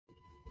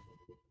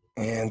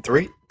And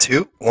 3,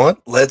 2, 1,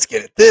 let's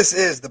get it. This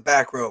is the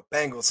Back Row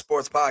Bengals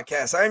Sports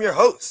Podcast. I am your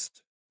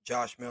host,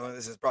 Josh Miller.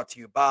 This is brought to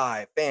you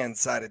by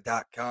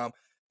fansided.com.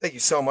 Thank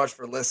you so much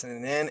for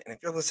listening in. And if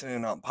you're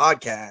listening on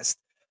podcast,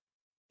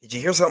 did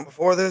you hear something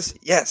before this?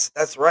 Yes,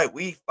 that's right.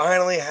 We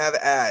finally have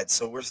ads.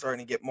 So we're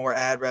starting to get more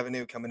ad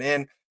revenue coming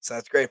in. So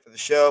that's great for the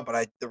show.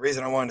 But the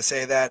reason I wanted to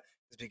say that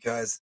is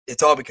because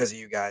it's all because of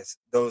you guys,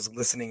 those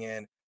listening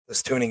in,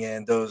 those tuning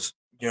in, those,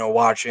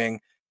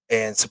 watching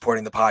and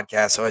supporting the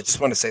podcast. So I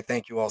just want to say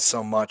thank you all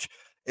so much.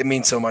 It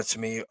means so much to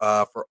me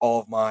for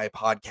all of my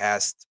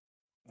podcast,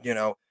 you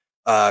know,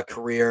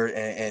 career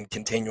and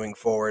continuing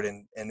forward.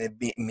 And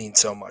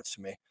means so much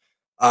to me.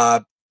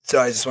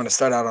 So I just want to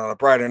start out on a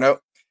brighter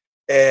note.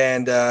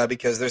 And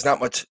because there's not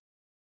much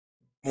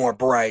more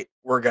bright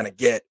we're going to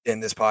get in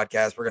this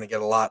podcast, we're going to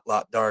get a lot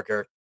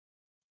darker.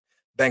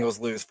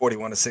 Bengals lose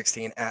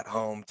 41-16 at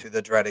home to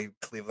the dreaded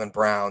Cleveland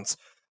Browns.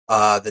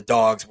 The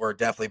dogs were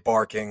definitely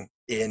barking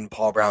in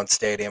Paul Brown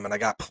Stadium, and I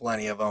got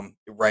plenty of them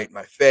right in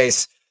my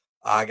face.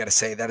 I got to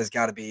say that has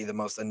got to be the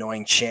most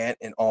annoying chant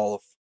in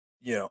all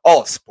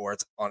of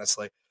sports,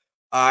 honestly.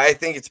 I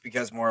think it's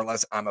because more or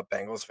less I'm a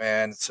Bengals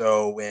fan,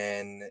 so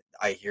when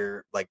I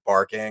hear like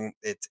barking,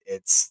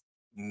 it's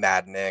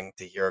maddening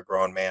to hear a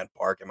grown man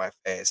bark in my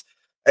face.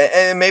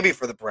 And maybe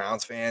for the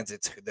Browns fans,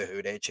 it's the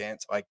Who Dey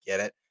chant, so I get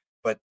it.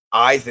 But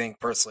I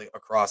think personally,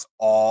 across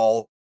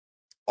all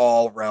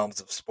realms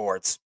of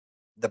sports,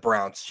 the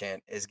Browns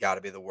chant has got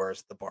to be the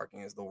worst. The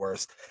barking is the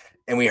worst,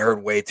 and we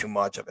heard way too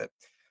much of it.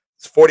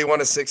 It's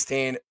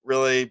 41-16.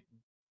 Really,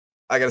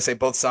 I got to say,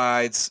 both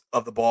sides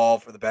of the ball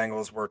for the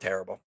Bengals were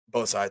terrible.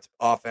 Both sides,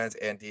 offense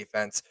and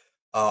defense.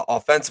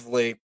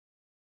 Offensively,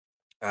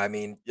 I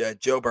mean, yeah,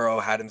 Joe Burrow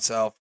had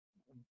himself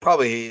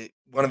probably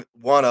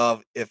one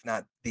of, if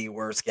not the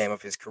worst game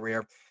of his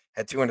career.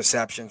 Had two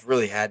interceptions.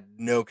 Really had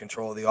no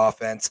control of the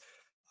offense.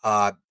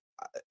 Uh,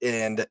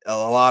 and a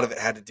lot of it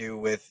had to do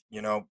with,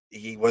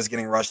 he was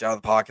getting rushed out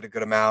of the pocket a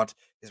good amount.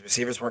 His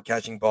receivers weren't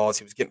catching balls.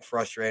 He was getting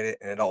frustrated,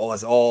 and it all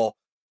was all,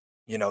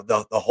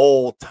 the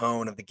whole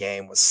tone of the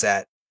game was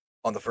set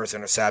on the first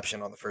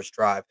interception on the first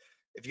drive.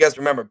 If you guys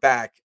remember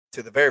back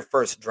to the very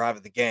first drive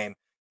of the game,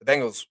 the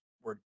Bengals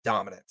were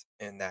dominant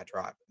in that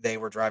drive. They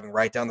were driving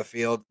right down the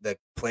field. The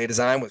play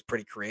design was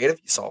pretty creative.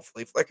 You saw a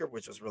flea flicker,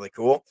 which was really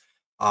cool.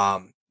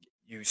 Um,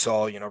 you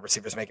saw,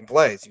 receivers making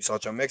plays. You saw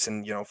Joe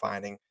Mixon,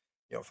 finding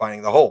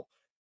the hole.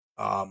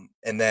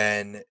 And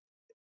then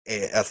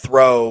a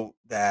throw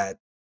that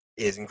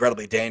is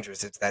incredibly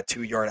dangerous. It's that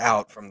 2 yard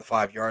out from the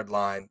 5 yard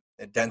line.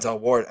 And Denzel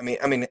Ward. I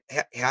mean,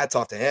 hats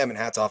off to him and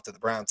hats off to the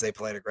Browns. They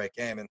played a great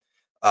game and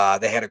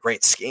they had a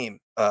great scheme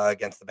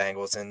against the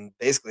Bengals. And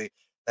basically,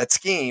 that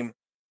scheme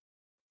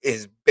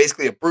is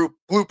basically a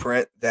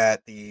blueprint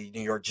that the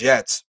New York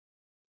Jets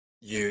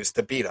used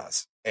to beat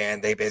us.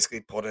 And they basically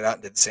pulled it out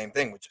and did the same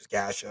thing, which was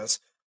gash us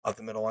up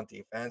the middle on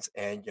defense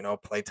and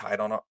play tight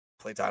on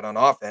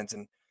offense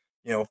and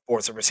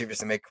force the receivers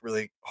to make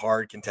really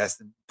hard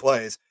contested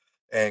plays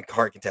and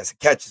hard contested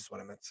catches. Is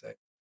what I meant to say.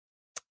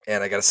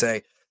 And I got to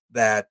say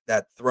that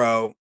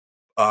throw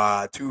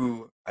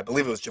to, I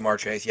believe it was Jamar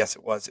Chase. Yes,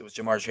 it was. It was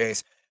Jamar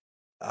Chase.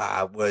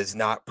 Was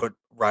not put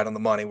right on the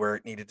money where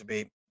it needed to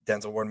be.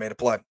 Denzel Ward made a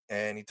play,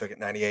 and he took it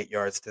 98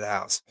 yards to the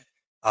house.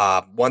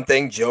 One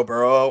thing, Joe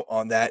Burrow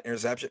on that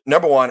interception.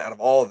 Number one, out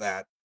of all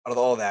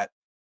that,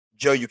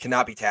 Joe, you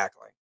cannot be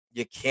tackling.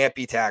 You can't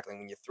be tackling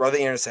when you throw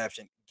the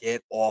interception.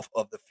 Get off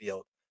of the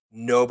field.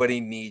 Nobody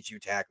needs you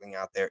tackling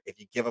out there. If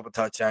you give up a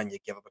touchdown, you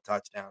give up a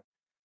touchdown.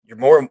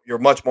 You're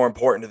much more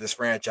important to this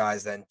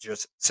franchise than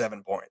just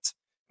 7 points.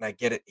 And I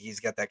get it.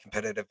 He's got that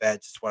competitive edge.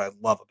 It's what I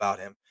love about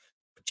him.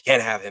 But you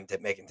can't have him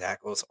making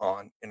tackles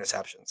on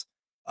interceptions.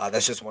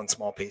 That's just one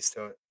small piece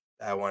to it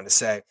that I wanted to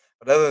say.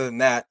 But other than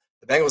that,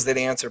 the Bengals did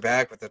answer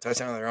back with a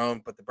touchdown of their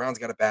own, but the Browns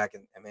got it back,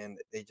 and I mean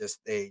they just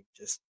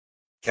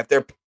kept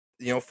their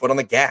foot on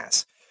the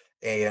gas,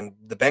 and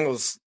the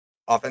Bengals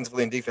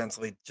offensively and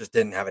defensively just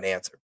didn't have an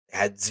answer.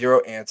 Had zero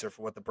answer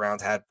for what the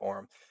Browns had for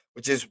them,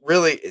 which is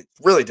really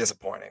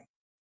disappointing,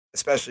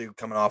 especially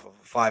coming off of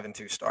a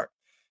 5-2 start.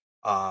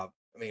 I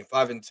mean,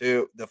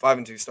 5-2. The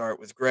 5-2 start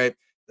was great.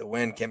 The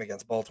win came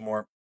against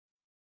Baltimore.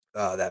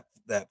 That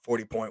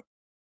 40 point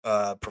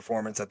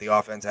performance that the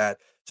offense had,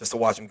 just to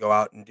watch them go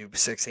out and do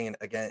 16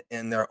 again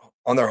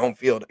on their home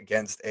field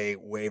against a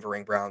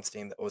wavering Browns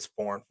team that was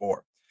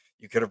 4-4.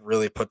 You could have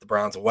really put the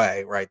Browns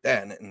away right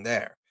then and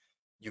there.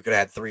 You could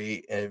have had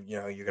three,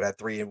 you could have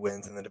 3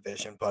 wins in the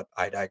division, but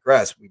I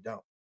digress. We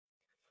don't.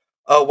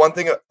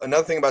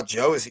 Another thing about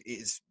Joe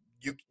is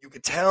you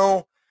could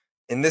tell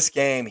in this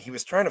game he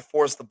was trying to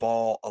force the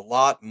ball a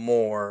lot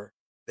more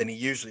than he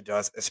usually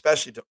does,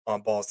 especially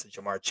on balls to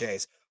Jamar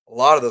Chase. A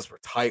lot of those were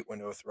tight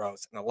window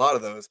throws, and a lot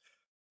of those,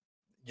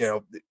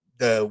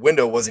 the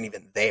window wasn't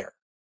even there,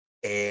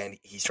 and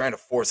he's trying to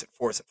force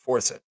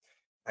it.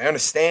 I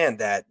understand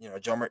that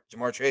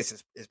Jamar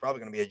Chase is probably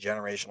going to be a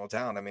generational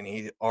talent. I mean,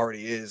 he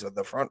already is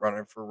the front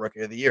runner for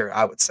Rookie of the Year.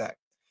 I would say,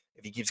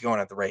 if he keeps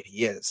going at the rate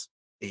he is,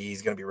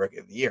 he's going to be Rookie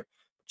of the Year.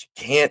 But you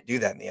can't do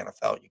that in the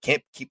NFL. You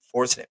can't keep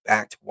forcing it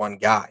back to one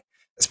guy,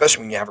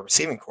 especially when you have a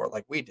receiving core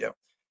like we do.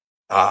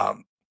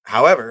 Um,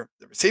 However,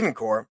 the receiving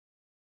core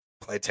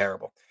played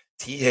terrible.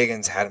 T.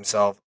 Higgins had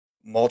himself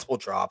multiple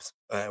drops,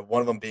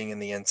 one of them being in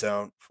the end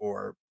zone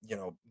for,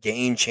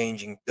 game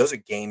changing. Those are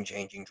game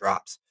changing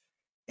drops.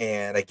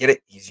 And I get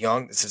it. He's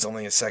young. This is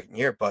only his second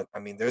year, but I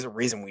mean, there's a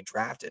reason we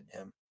drafted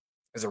him.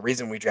 There's a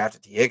reason we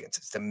drafted T. Higgins.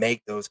 It's to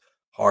make those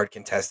hard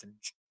contested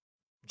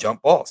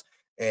jump balls.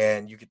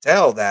 And you could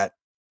tell that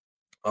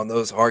on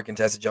those hard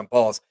contested jump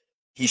balls,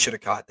 he should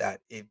have caught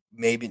that. It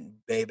may have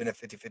been a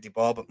 50-50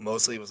 ball, but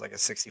mostly it was like a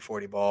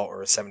 60-40 ball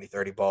or a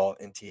 70-30 ball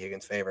in T.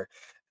 Higgins' favor.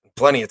 And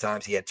plenty of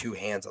times he had two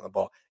hands on the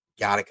ball.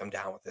 Got to come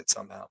down with it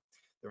somehow.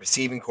 The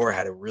receiving core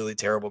had a really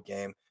terrible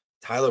game.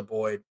 Tyler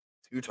Boyd,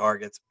 2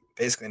 targets,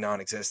 basically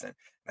non-existent.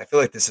 And I feel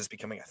like this is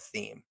becoming a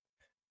theme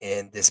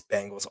in this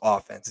Bengals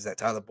offense is that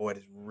Tyler Boyd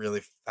has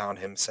really found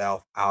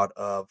himself out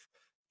of,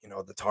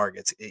 the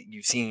targets.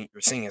 You're seeing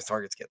his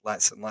targets get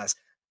less and less.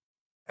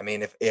 I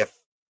mean, if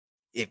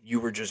you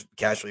were just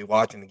casually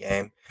watching the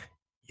game,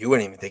 you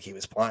wouldn't even think he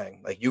was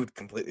playing. Like, you would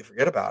completely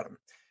forget about him.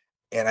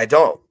 And I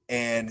don't.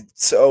 And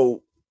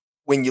so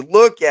when you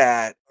look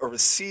at a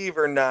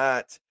receiver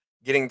not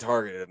getting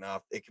targeted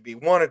enough, it could be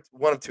one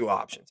of two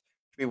options.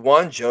 It could be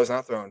one, Joe's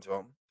not throwing to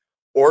him,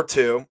 or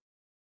two,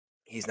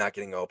 he's not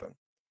getting open.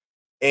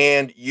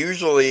 And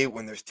usually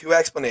when there's two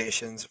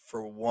explanations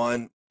for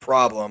one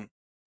problem,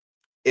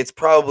 it's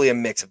probably a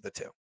mix of the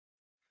two.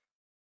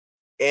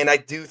 And I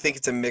do think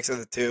it's a mix of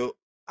the two.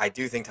 I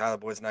do think Tyler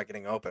Boyd's not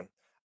getting open.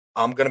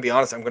 I'm going to be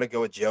honest. I'm going to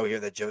go with Joe here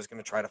that Joe's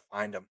going to try to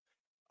find him.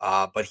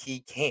 But he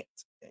can't.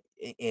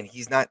 And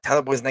he's not,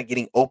 Tyler Boyd's not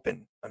getting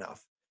open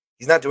enough.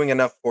 He's not doing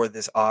enough for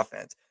this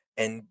offense.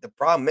 And the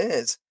problem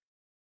is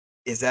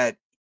that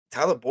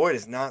Tyler Boyd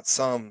is not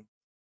some,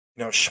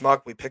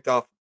 schmuck we picked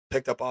up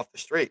off the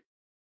street.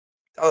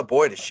 Tyler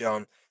Boyd has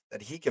shown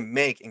that he can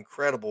make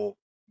incredible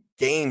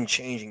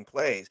game-changing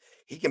plays.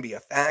 He can be a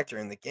factor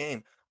in the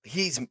game.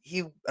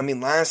 I mean,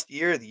 last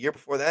year, the year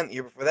before that, and the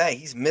year before that,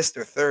 he's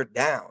Mr. Third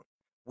Down.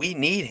 We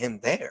need him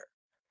there.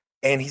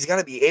 And he's got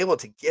to be able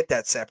to get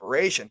that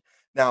separation.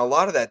 Now, a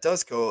lot of that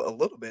does go a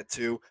little bit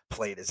to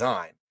play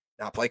design.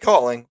 Not play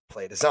calling,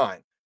 play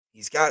design.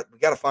 We got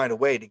to find a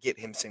way to get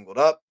him singled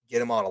up,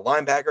 get him on a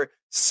linebacker,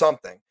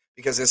 something.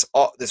 Because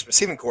this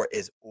receiving core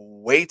is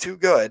way too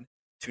good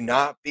to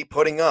not be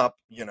putting up,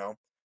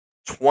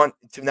 20,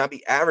 to not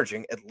be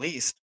averaging at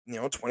least,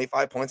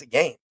 25 points a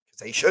game,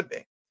 because they should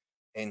be.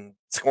 And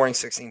scoring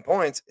 16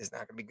 points is not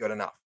going to be good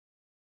enough,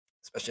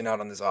 especially not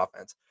on this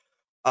offense.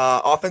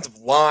 Offensive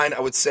line, I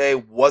would say,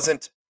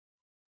 wasn't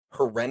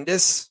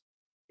horrendous.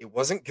 It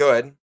wasn't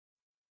good.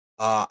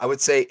 I would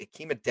say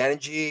Akeem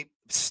Adeniji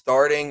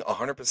starting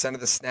 100% of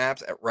the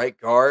snaps at right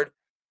guard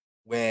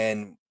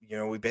when,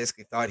 we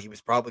basically thought he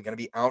was probably going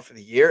to be out for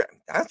the year.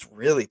 That's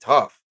really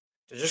tough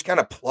to just kind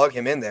of plug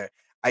him in there.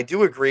 I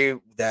do agree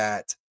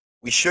that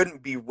we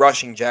shouldn't be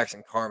rushing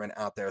Jackson Carman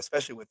out there,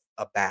 especially with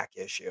a back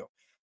issue.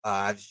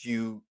 As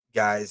you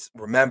guys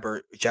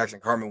remember, Jackson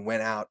Carman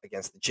went out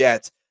against the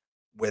Jets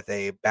with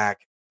a back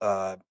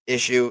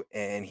issue,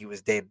 and he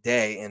was day to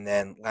day. And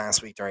then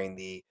last week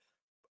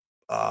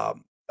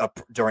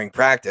during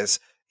practice,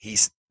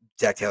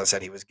 Jack Taylor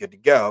said he was good to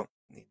go.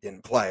 He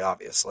didn't play,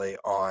 obviously,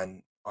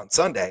 on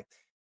Sunday,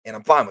 and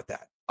I'm fine with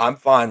that. I'm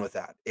fine with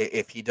that.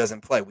 If he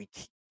doesn't play, we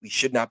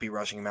should not be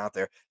rushing him out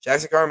there.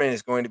 Jackson Carman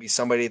is going to be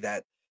somebody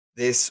that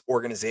this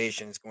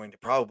organization is going to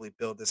probably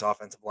build this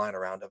offensive line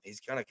around him. He's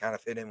going to kind of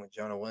fit in with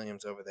Jonah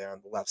Williams over there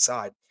on the left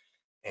side,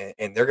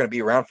 and they're going to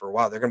be around for a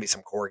while. They're going to be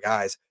some core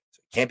guys, so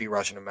you can't be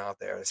rushing them out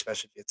there,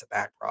 especially if it's a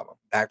back problem.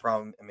 Back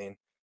problem, I mean,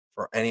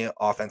 for any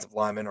offensive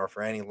lineman or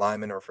for any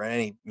lineman or for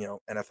any,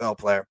 NFL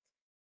player,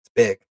 it's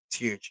big. It's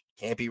huge.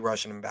 Can't be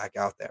rushing him back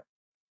out there.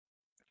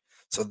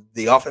 So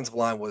the offensive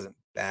line wasn't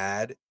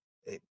bad.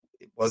 It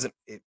wasn't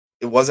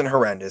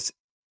horrendous,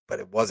 but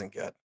it wasn't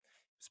good.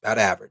 It's about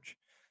average.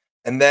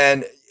 And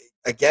then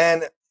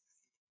again,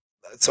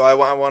 so I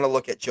want to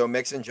look at Joe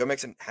Mixon. Joe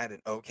Mixon had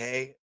an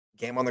okay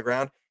game on the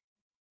ground.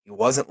 He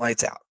wasn't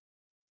lights out.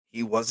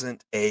 He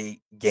wasn't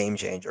a game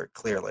changer,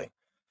 clearly.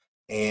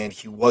 And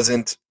he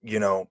wasn't,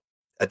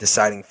 a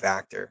deciding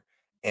factor.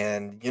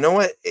 And you know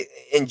what?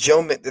 And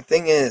the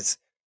thing is,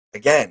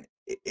 again,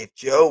 if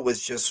Joe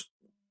was just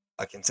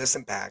a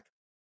consistent back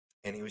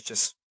and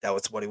that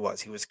was what he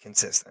was. He was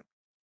consistent.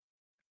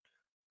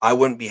 I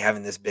wouldn't be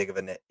having this big of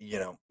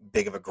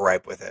a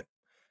gripe with it.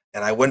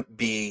 And I wouldn't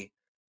be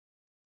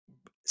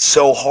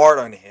so hard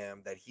on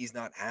him that he's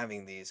not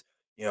having these,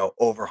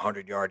 over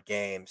 100-yard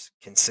games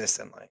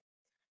consistently.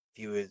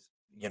 He was,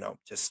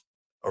 just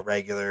a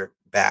regular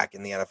back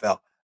in the NFL,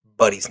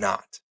 but he's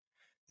not.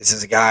 This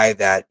is a guy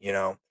that,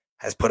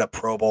 has put up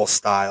Pro Bowl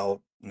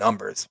style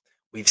numbers.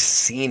 We've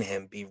seen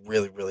him be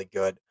really, really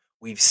good.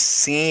 We've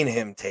seen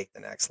him take the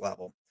next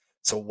level.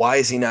 So why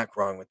is he not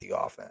growing with the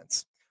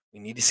offense? We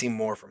need to see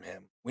more from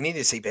him. We need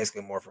to see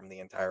basically more from the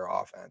entire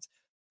offense.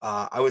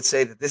 I would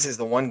say that this is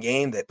the one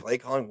game that play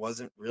calling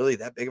wasn't really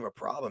that big of a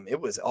problem. It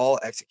was all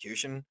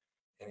execution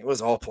and it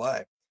was all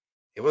play.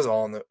 It was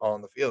all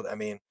on the field. I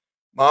mean,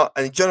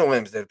 Jonah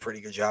Williams did a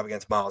pretty good job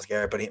against Myles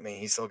Garrett, but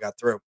he still got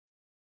through.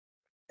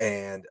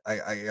 And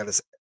I gotta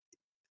say,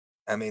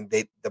 at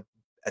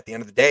the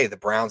end of the day, the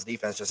Browns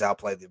defense just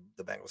outplayed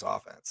the Bengals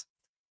offense.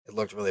 It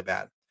looked really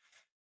bad.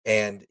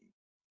 And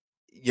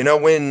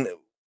when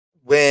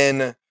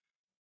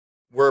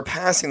we're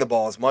passing the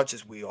ball as much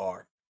as we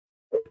are,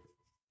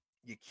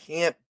 you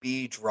can't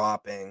be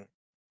dropping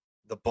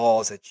the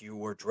balls that you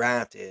were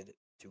drafted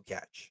to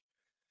catch.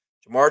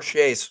 Jamar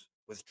Chase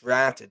was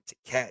drafted to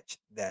catch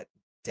that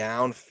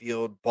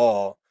downfield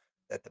ball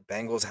that the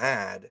Bengals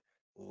had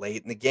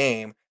late in the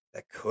game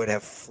that could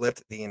have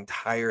flipped the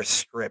entire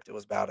script. It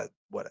was about a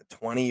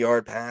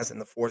 20-yard pass in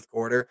the fourth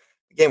quarter.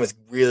 The game was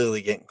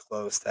really getting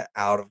close to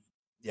out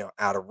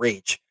of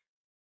reach.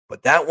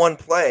 But that one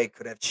play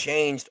could have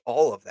changed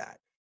all of that.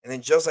 And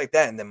then just like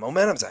that, and then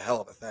momentum's a hell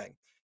of a thing,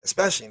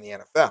 especially in the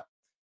NFL.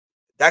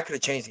 That could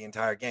have changed the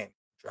entire game.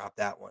 Drop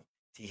that one.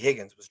 T.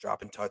 Higgins was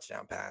dropping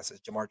touchdown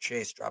passes. Jamar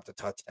Chase dropped a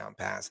touchdown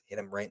pass, hit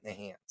him right in the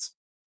hands.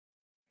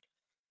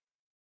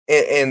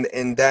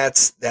 And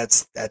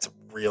that's a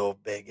real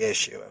big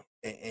issue.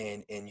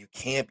 And you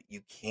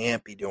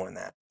can't be doing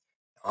that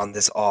on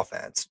this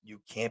offense. You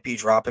can't be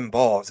dropping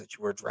balls that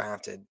you were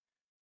drafted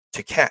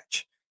to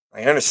catch.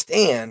 I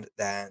understand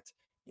that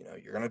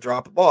you're going to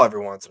drop a ball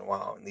every once in a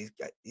while, and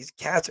these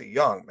cats are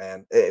young,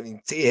 man. I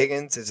mean, T.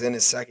 Higgins is in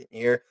his second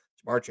year.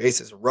 Jamar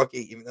Chase is a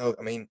rookie, even though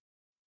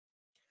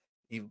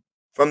he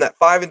from that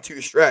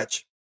 5-2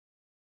 stretch,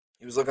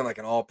 he was looking like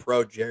an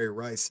all-pro Jerry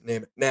Rice,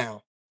 name it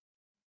now.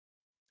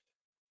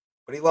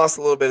 But he lost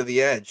a little bit of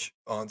the edge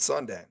on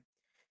Sunday,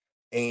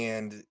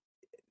 and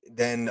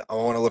then I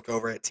want to look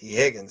over at T.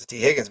 Higgins. T.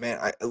 Higgins, man,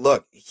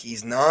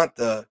 he's not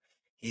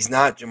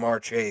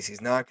Jamar Chase.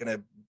 He's not going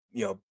to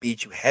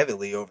beat you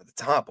heavily over the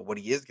top. But what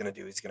he is going to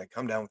do, he's going to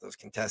come down with those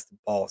contested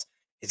balls.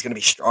 He's going to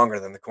be stronger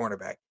than the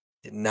cornerback.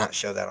 Did not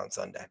show that on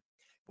Sunday.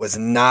 Was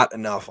not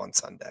enough on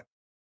Sunday.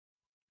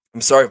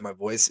 I'm sorry if my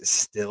voice is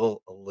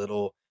still a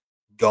little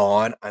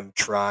gone. I'm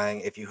trying.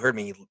 If you heard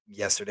me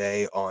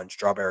yesterday on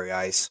Strawberry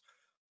Ice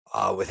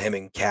with him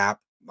and Cap,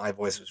 my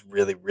voice was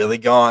really, really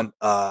gone.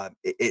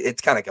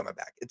 It's kind of coming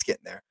back. It's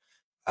getting there.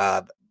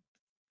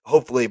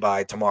 Hopefully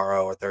by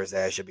tomorrow or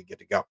Thursday, I should be good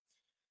to go.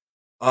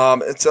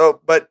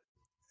 But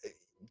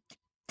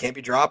can't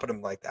be dropping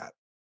him like that.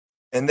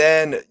 And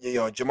then,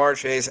 Jamar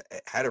Chase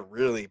had a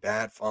really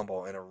bad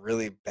fumble in a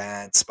really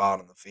bad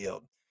spot on the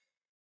field.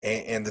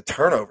 And the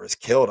turnovers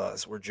killed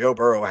us, where Joe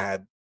Burrow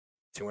had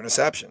 2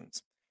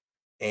 interceptions.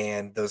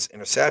 And those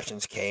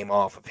interceptions came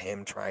off of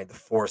him trying to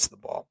force the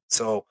ball.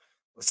 So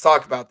let's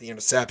talk about the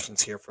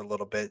interceptions here for a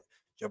little bit.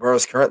 Joe Burrow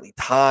is currently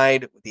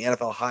tied with the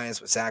NFL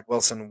highest with Zach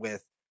Wilson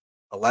with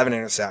 11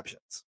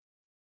 interceptions.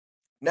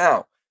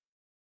 Now,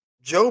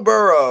 Joe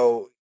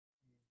Burrow,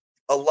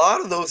 a lot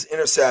of those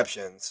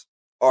interceptions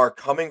are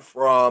coming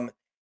from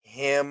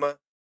him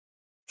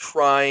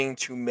trying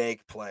to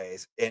make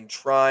plays and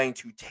trying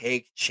to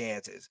take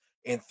chances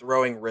and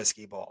throwing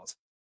risky balls.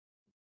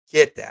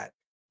 Get that.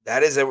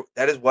 That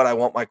is what I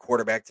want my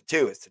quarterback to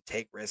do, is to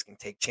take risk and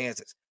take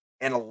chances.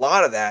 And a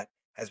lot of that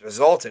has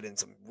resulted in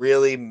some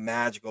really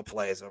magical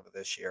plays over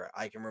this year.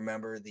 I can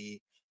remember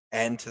the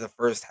end to the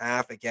first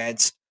half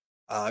against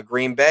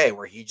Green Bay,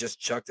 where he just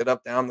chucked it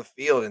up down the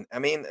field.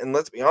 And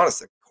let's be honest,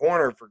 the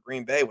corner for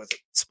Green Bay was a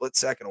split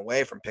second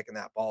away from picking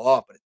that ball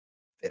off, but it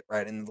fit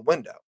right into the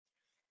window.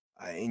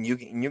 And you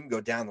can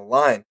go down the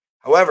line.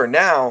 However,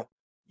 now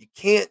you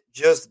can't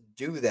just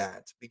do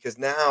that, because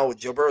now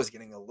Joe Burrow is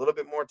getting a little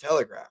bit more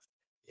telegraphed.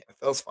 The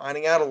NFL's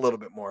finding out a little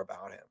bit more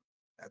about him.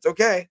 That's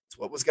okay. It's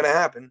what was going to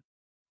happen.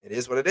 It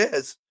is what it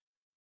is.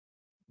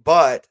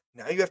 But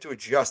now you have to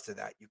adjust to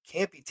that. You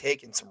can't be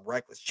taking some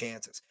reckless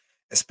chances,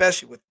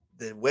 especially with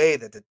the way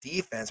that the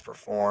defense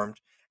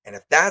performed. And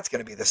if that's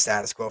going to be the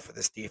status quo for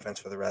this defense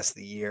for the rest of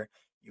the year,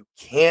 you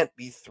can't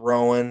be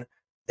throwing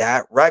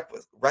that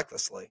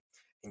recklessly.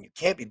 And you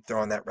can't be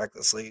throwing that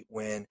recklessly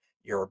when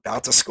you're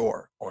about to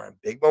score, or in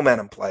big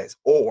momentum plays,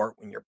 or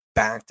when you're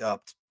backed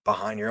up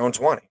behind your own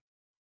 20.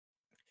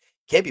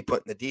 Can't be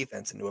putting the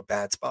defense into a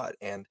bad spot.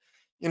 And,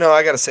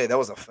 I got to say, that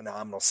was a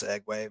phenomenal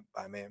segue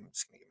by me. I'm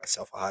just going to give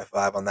myself a high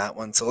five on that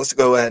one. So let's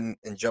go ahead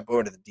and jump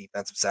over to the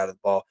defensive side of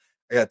the ball.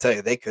 I got to tell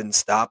you, they couldn't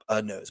stop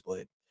a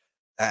nosebleed.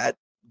 At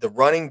the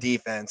running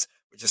defense,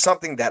 which is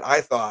something that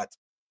I thought,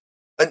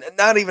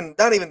 not even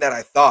that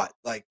I thought,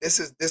 like this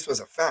was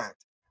a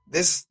fact.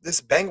 This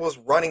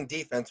Bengals running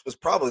defense was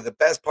probably the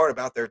best part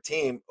about their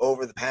team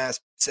over the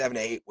past 7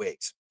 to 8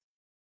 weeks.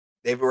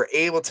 They were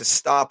able to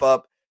stop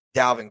up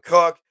Dalvin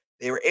Cook.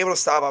 They were able to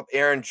stop up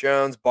Aaron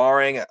Jones,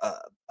 barring a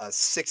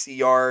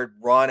 60-yard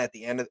run at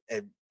the end of,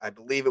 I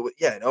believe it was,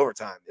 in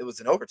overtime. It was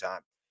in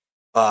overtime.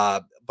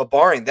 But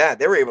barring that,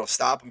 they were able to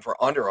stop him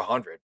for under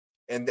 100.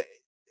 And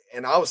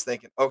I was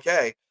thinking,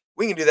 okay,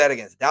 we can do that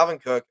against Dalvin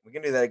Cook. We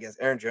can do that against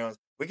Aaron Jones.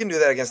 We can do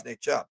that against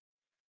Nick Chubb.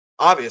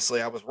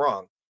 Obviously, I was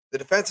wrong. The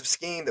defensive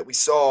scheme that we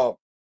saw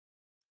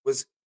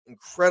was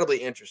incredibly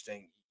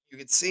interesting. You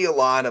could see a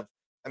lot of,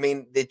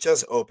 they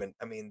just opened.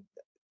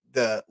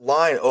 The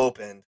line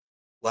opened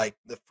like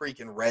the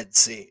freaking Red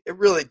Sea. It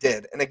really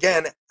did. And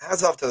again,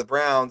 hats off to the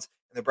Browns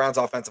and the Browns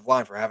offensive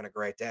line for having a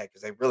great day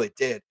because they really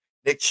did.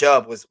 Nick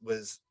Chubb was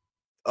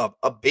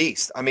a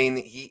beast. I mean,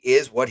 he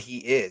is what he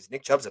is.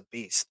 Nick Chubb's a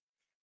beast,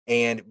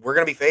 and we're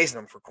going to be facing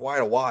him for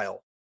quite a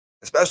while,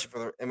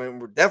 especially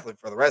we're definitely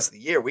for the rest of the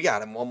year. We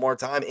got him one more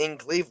time in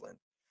Cleveland.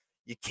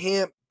 You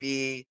can't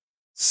be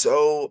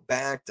so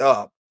backed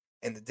up,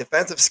 and the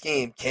defensive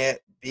scheme can't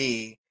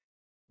be,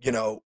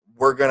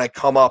 we're going to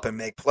come up and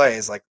make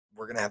plays like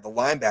we're going to have the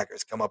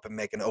linebackers come up and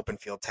make an open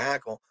field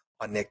tackle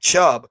on Nick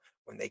Chubb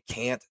when they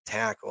can't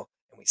tackle.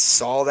 And we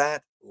saw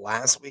that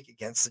last week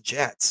against the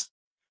Jets.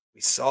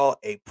 We saw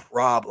a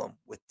problem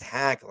with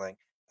tackling,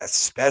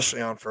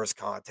 especially on first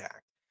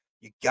contact.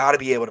 You got to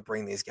be able to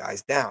bring these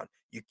guys down.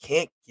 You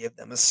can't give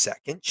them a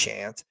second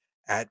chance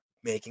at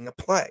making a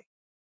play.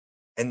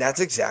 And that's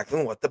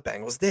exactly what the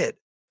Bengals did.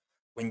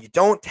 When you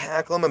don't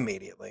tackle them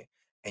immediately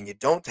and you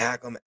don't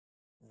tackle them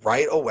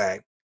right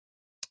away,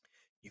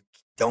 you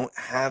don't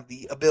have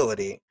the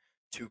ability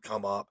to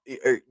come up,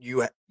 or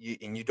you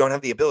don't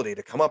have the ability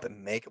to come up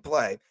and make a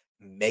play,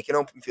 make an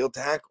open field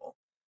tackle.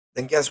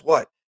 Then guess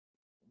what?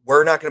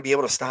 We're not going to be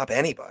able to stop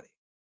anybody.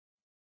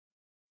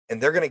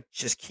 And they're going to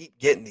just keep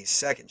getting these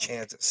second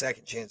chances.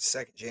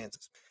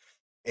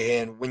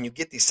 And when you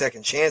get these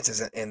second chances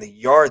and the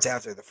yards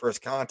after the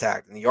first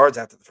contact and the yards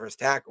after the first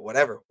tackle,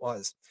 whatever it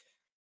was,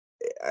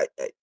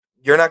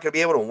 you're not going to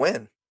be able to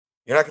win.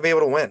 You're not going to be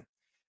able to win.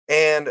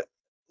 And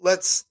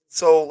let's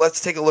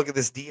take a look at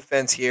this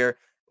defense here.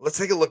 Let's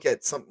take a look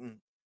at something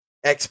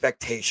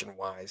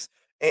expectation-wise.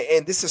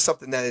 And this is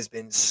something that has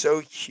been so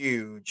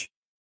huge,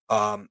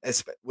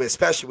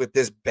 especially with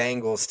this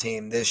Bengals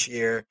team this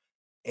year.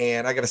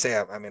 And I got to say,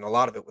 I mean, a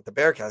lot of it with the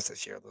Bearcats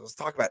this year. Let's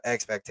talk about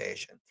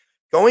expectation.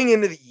 Going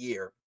into the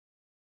year,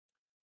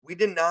 we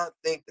did not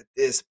think that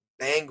this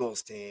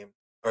Bengals team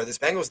or this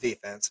Bengals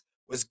defense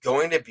was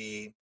going to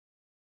be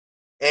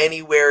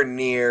anywhere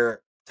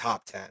near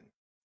top 10.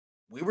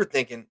 We were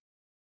thinking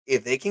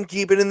if they can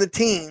keep it in the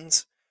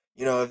teens,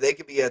 if they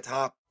could be a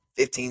top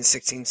 15,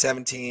 16,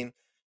 17,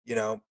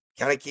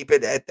 kind of keep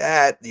it at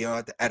that,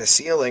 at a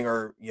ceiling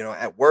or,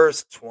 at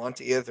worst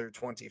 20th or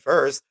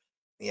 21st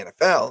in the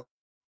NFL,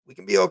 we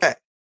can be okay.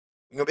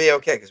 We're going to be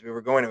okay because we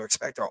were going to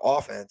expect our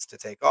offense to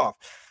take off.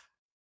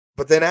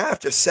 But then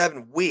after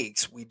 7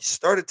 weeks, we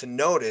started to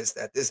notice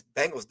that this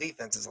Bengals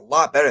defense is a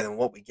lot better than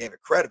what we gave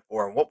it credit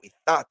for and what we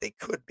thought they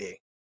could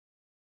be.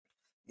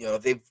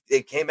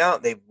 They came out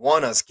and they've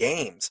won us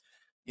games.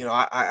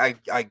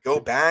 I go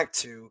back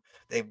to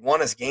they've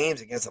won us games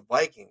against the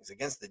Vikings,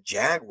 against the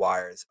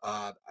Jaguars.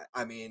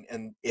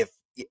 And if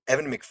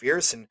Evan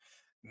McPherson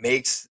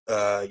makes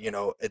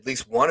at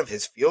least one of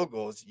his field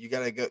goals, you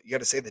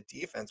gotta say the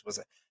defense was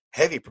a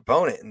heavy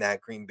proponent in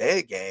that Green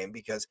Bay game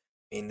because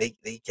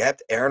they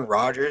kept Aaron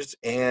Rodgers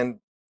and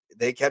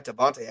they kept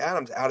Devontae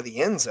Adams out of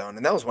the end zone,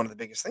 and that was one of the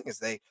biggest things.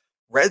 They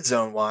red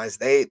zone wise,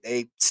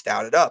 they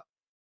stouted up.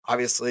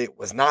 Obviously, it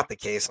was not the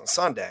case on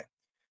Sunday,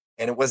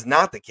 and it was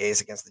not the case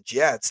against the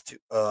Jets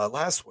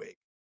last week.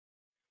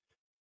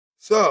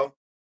 So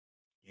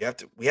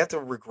we have to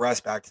regress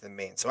back to the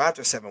mean. So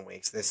after 7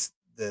 weeks,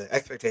 the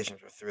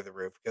expectations were through the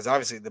roof because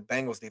obviously the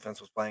Bengals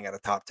defense was playing at a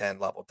top 10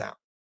 level down,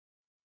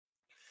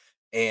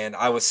 and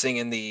I was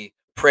singing the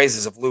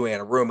praises of Lou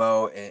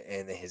Anarumo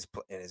and his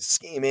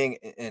scheming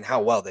and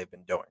how well they've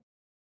been doing.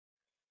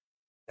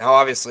 Now,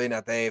 obviously,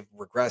 now they've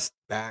regressed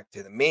back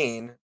to the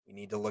mean. We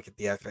need to look at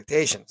the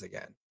expectations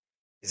again.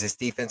 Is this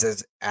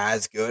defense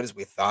as good as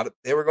we thought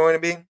they were going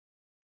to be?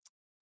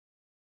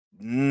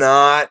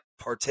 Not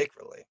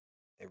particularly.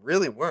 They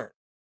really weren't.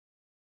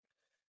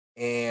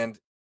 And,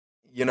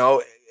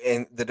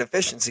 and the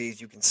deficiencies,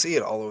 you can see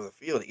it all over the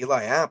field.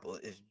 Eli Apple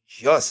is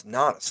just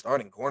not a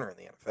starting corner in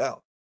the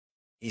NFL.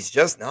 He's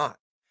just not.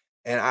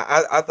 And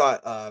I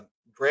thought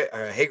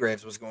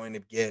Haygraves was going to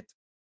get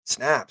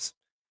snaps.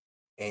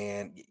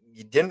 And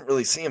you didn't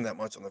really see him that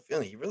much on the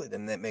field. He really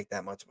didn't make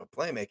that much of a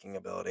playmaking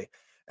ability.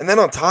 And then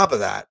on top of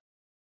that,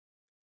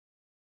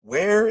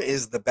 where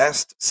is the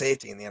best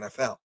safety in the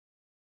NFL?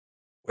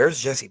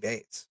 Where's Jesse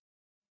Bates?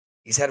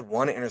 He's had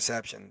one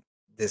interception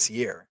this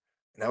year,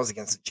 and that was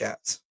against the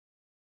Jets.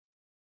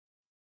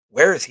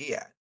 Where is he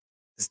at?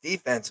 This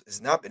defense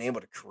has not been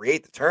able to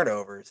create the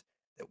turnovers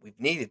that we've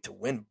needed to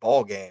win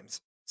ball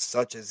games,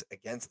 such as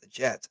against the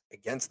Jets,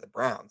 against the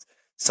Browns,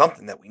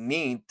 something that we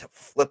need to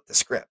flip the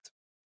script.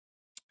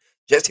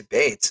 Jesse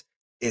Bates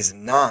is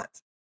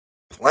not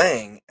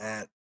playing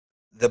at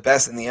the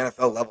best in the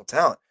NFL level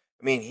talent.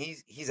 I mean,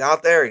 he's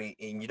out there and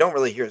you don't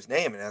really hear his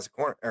name, and as a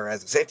corner or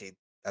as a safety,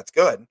 that's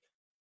good,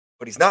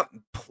 but he's not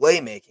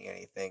playmaking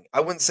anything.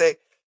 I wouldn't say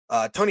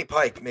Tony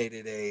Pike made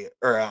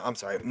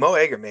it Mo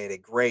Egger made a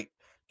great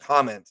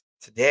comment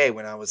today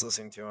when I was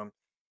listening to him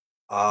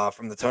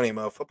from the Tony and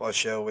Mo football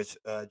show, which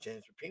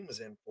James Rapine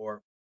was in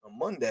for on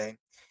Monday.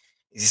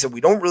 He said,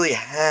 we don't really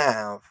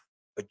have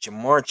a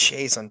Jamar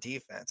Chase on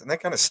defense. And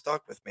that kind of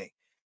stuck with me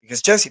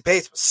because Jesse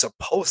Bates was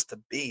supposed to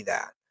be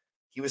that.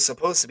 He was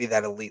supposed to be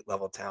that elite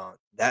level talent,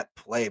 that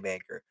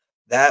playmaker,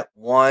 that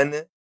one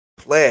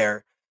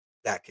player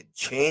that could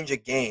change a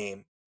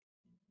game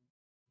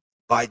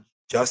by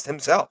just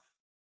himself.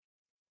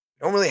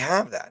 We don't really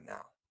have that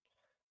now.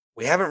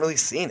 We haven't really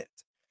seen it.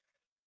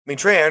 I mean,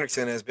 Trey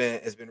Anderson has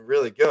been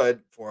really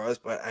good for us,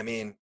 but I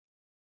mean,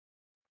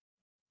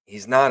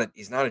 he's not a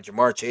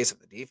Jamar Chase of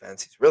the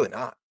defense. He's really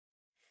not.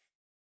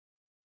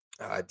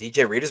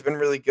 DJ Reed has been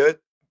really good.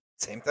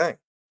 Same thing.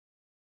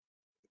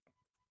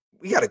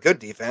 We got a good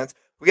defense.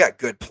 We got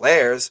good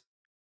players.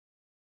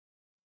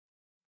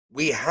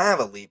 We have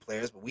elite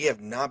players, but we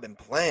have not been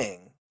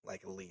playing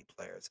like elite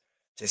players.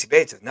 Jesse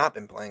Bates has not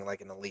been playing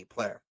like an elite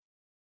player.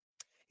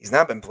 He's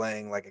not been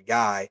playing like a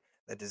guy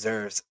that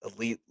deserves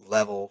elite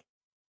level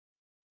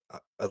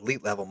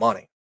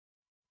money,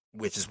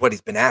 which is what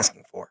he's been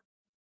asking for,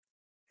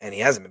 and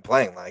he hasn't been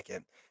playing like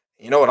it.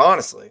 You know what?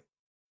 Honestly,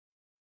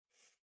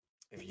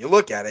 if you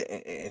look at it,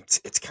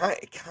 it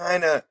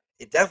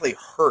definitely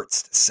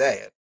hurts to say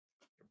it.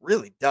 It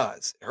really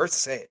does. It hurts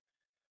to say it,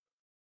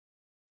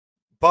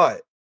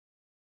 but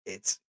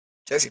it's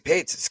Jesse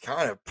Bates is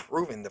kind of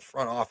proving the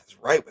front office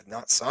right with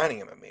not signing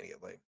him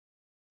immediately.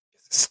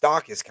 The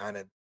stock is kind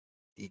of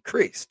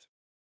decreased.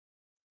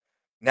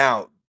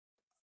 Now,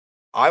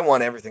 I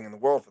want everything in the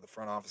world for the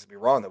front office to be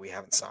wrong that we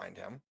haven't signed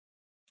him,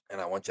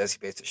 and I want Jesse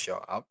Bates to show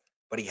up,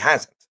 but he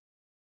hasn't.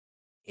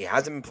 He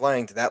hasn't been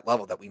playing to that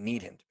level that we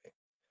need him to be.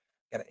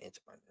 Got an inch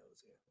of my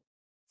nose here.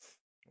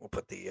 We'll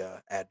put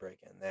the ad break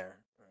in there.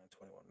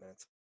 21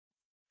 minutes.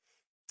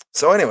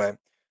 So anyway,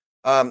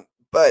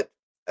 but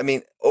I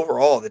mean,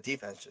 overall, the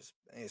defense just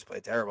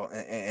played terrible,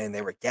 and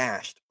they were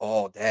gashed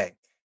all day.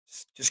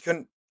 Just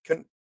couldn't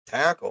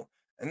tackle.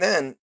 And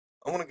then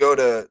I want to go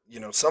to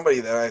somebody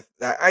that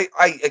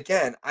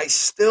I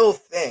still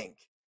think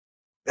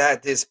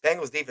that this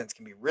Bengals defense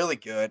can be really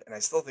good, and I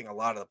still think a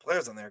lot of the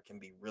players on there can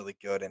be really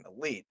good and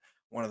elite.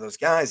 One of those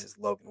guys is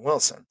Logan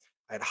Wilson.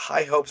 I had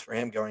high hopes for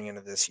him going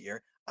into this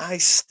year. I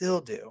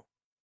still do.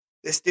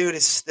 This dude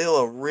is still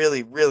a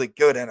really, really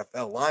good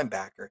NFL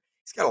linebacker.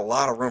 He's got a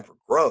lot of room for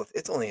growth.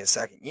 It's only his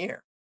second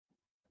year.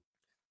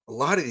 A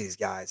lot of these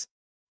guys,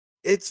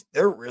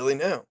 they're really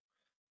new.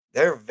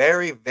 They're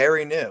very,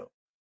 very new.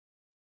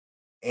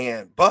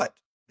 But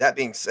that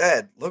being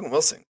said, Logan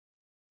Wilson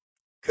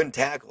couldn't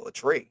tackle a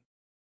tree.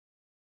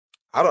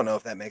 I don't know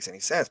if that makes any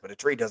sense, but a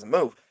tree doesn't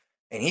move,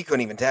 and he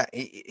couldn't even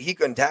he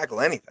couldn't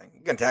tackle anything. He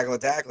couldn't tackle a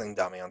tackling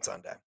dummy on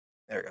Sunday.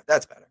 There we go.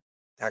 That's better.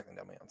 Tackling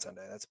dummy on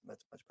Sunday. That's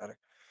much better.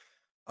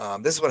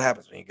 This is what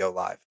happens when you go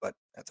live, but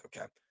that's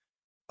okay.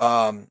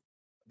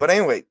 But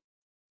anyway,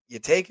 you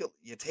take a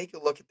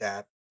look at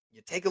that.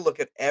 You take a look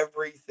at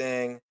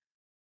everything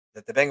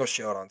that the Bengals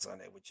showed on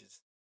Sunday, which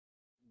is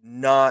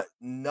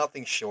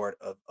nothing short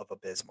of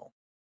abysmal.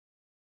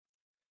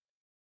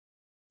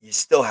 You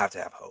still have to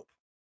have hope.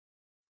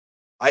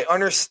 I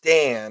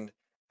understand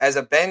as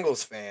a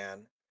Bengals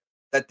fan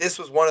that this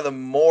was one of the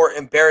more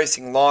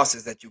embarrassing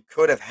losses that you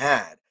could have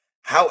had.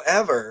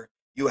 However,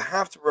 you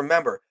have to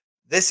remember,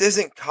 this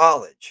isn't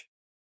college.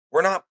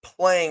 We're not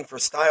playing for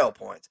style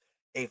points.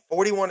 A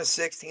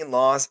 41-16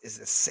 loss is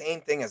the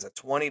same thing as a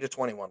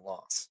 20-21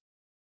 loss.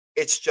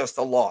 It's just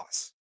a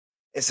loss.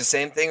 It's the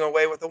same thing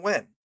away with a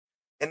win.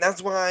 And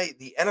that's why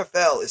the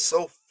NFL is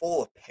so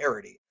full of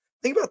parity.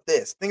 Think about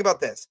this.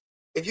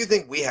 If you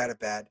think we had it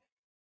bad,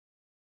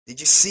 did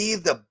you see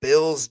the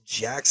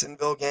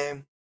Bills-Jacksonville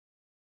game?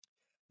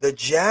 The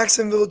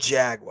Jacksonville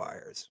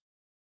Jaguars,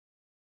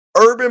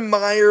 Urban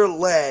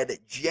Meyer-led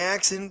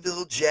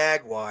Jacksonville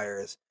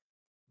Jaguars,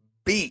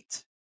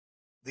 beat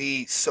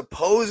the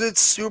supposed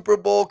Super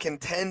Bowl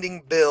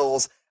contending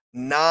Bills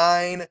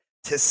 9-6.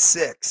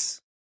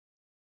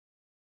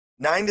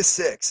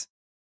 9-6.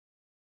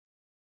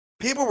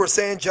 People were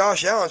saying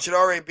Josh Allen should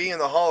already be in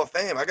the Hall of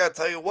Fame. I got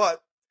to tell you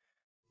what,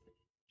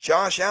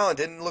 Josh Allen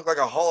didn't look like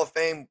a Hall of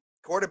Fame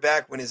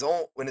quarterback when his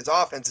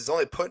offense is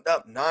only putting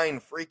up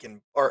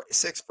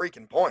 6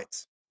 freaking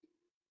points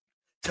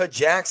to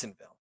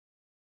Jacksonville.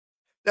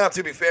 Now,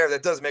 to be fair,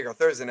 that does make our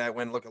Thursday night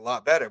win look a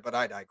lot better, but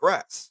I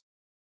digress.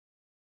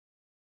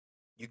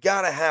 You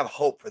got to have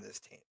hope for this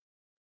team.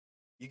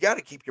 You got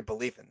to keep your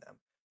belief in them.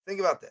 Think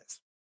about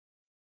this.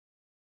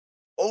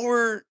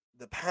 Over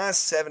the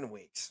past 7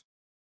 weeks,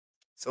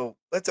 so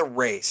let's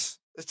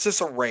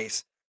just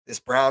erase this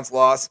Browns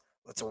loss.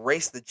 Let's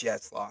erase the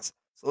Jets loss.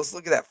 So let's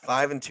look at that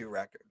 5-2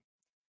 record.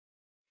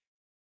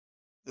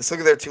 Let's look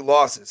at their 2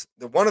 losses.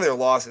 One of their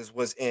losses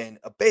was in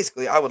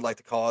basically, I would like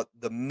to call it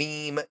the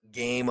meme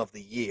game of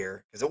the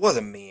year, because it was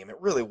a meme. It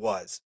really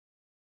was.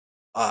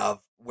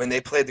 When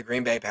they played the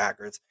Green Bay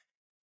Packers.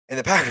 And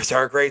the Packers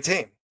are a great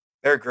team.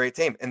 They're a great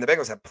team. And the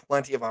Bengals have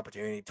plenty of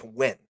opportunity to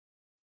win.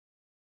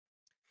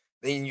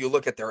 Then you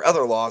look at their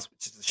other loss,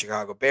 which is the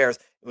Chicago Bears.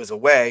 It was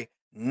away.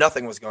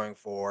 Nothing was going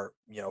for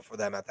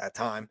them at that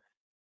time.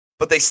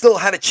 But they still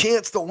had a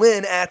chance to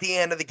win at the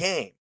end of the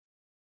game.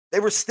 They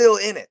were still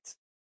in it.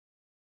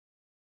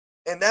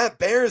 And that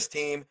Bears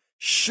team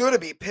should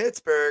have beat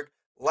Pittsburgh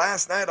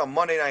last night on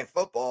Monday Night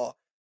Football,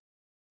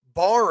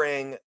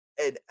 barring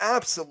an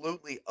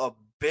absolutely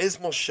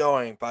abysmal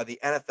showing by the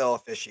NFL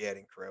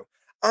officiating crew.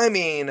 I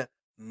mean,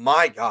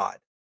 my God.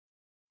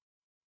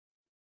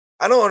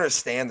 I don't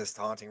understand this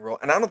taunting rule,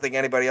 and I don't think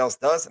anybody else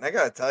does. And I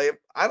gotta tell you,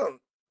 I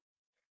don't.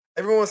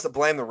 Everyone wants to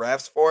blame the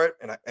refs for it,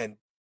 and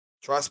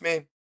trust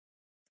me,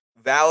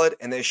 valid,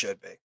 and they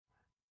should be.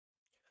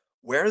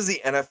 Where's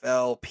the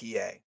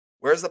NFLPA?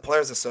 Where's the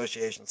Players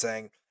Association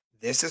saying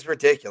this is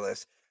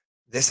ridiculous?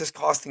 This is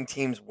costing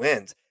teams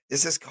wins.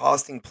 This is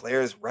costing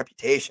players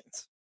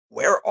reputations.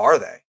 Where are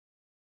they?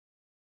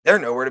 They're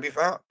nowhere to be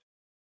found.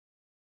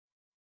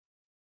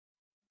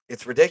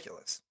 It's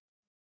ridiculous.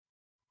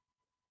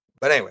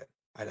 But anyway,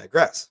 I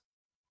digress.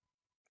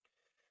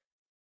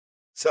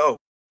 So,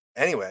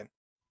 anyway,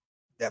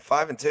 that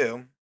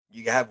 5-2,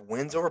 you have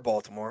wins over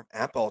Baltimore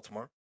at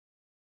Baltimore.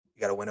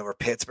 You got a win over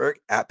Pittsburgh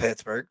at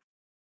Pittsburgh.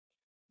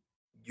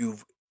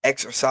 You've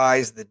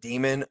exercised the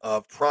demon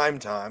of prime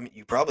time.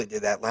 You probably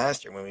did that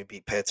last year when we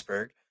beat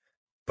Pittsburgh,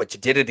 but you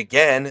did it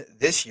again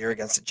this year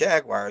against the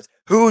Jaguars,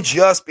 who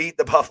just beat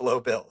the Buffalo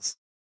Bills.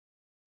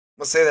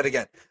 Let's say that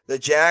again. The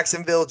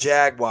Jacksonville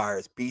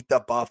Jaguars beat the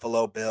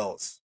Buffalo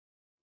Bills.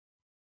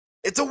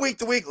 It's a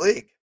week-to-week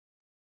league.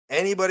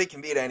 Anybody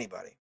can beat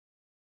anybody.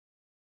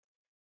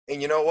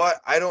 And you know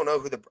what? I don't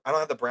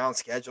have the Browns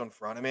schedule in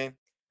front of me,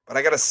 but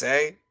I gotta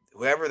say,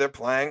 whoever they're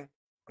playing,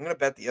 I'm gonna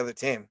bet the other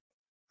team.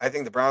 I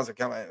think the Browns are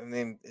coming. I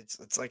mean,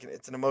 it's like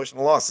it's an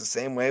emotional loss. The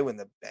same way when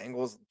the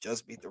Bengals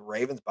just beat the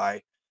Ravens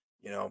by,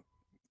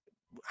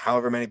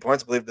 however many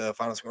points. I believe the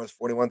final score was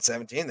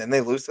 41-17. Then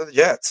they lose to the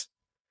Jets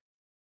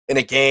in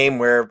a game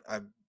where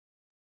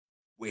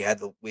we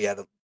had an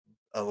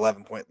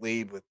 11-point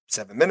lead with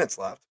 7 minutes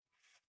left.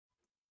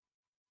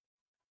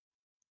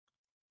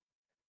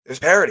 There's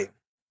parity.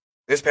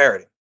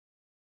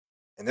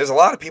 And there's a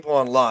lot of people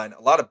online, a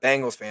lot of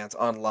Bengals fans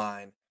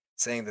online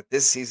saying that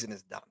this season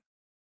is done.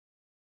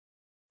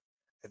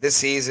 That this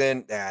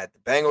season, that the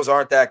Bengals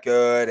aren't that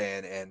good,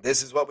 and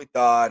this is what we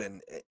thought,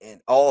 and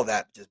all of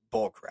that just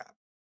bull crap.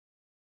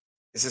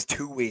 This is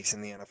 2 weeks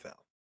in the NFL.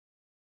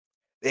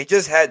 They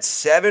just had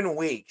 7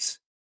 weeks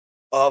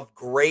of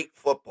great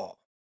football.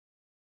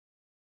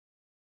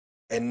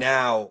 And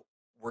now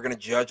we're going to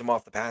judge them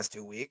off the past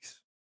 2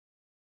 weeks?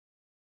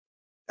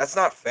 That's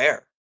not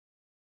fair.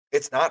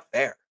 It's not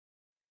fair.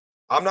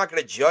 I'm not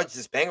going to judge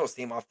this Bengals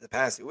team off the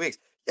past 2 weeks.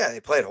 Yeah, they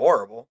played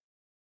horrible.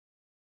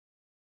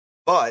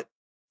 But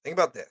think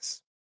about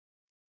this.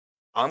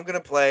 I'm going to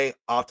play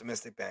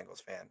optimistic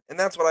Bengals fan. And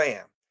that's what I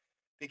am.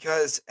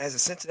 Because as a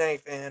Cincinnati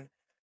fan,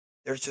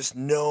 there's just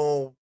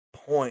no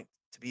point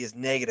to be as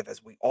negative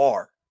as we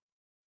are.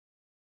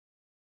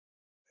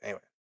 Anyway,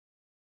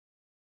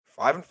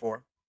 5-4.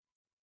 We're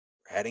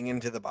heading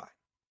into the bye.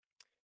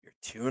 You're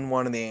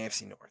 2-1 in the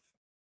AFC North.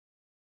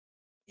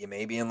 You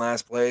may be in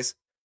last place.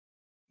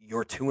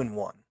 You're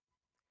 2-1.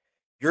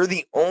 You're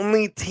the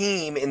only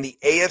team in the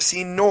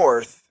AFC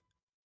North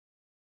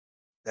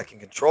that can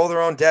control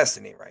their own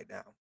destiny right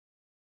now.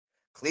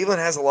 Cleveland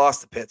has a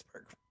loss to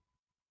Pittsburgh.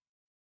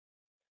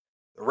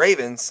 The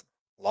Ravens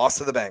lost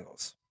to the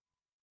Bengals.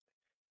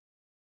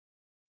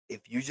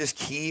 If you just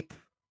keep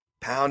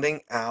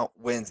pounding out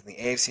wins in the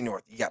AFC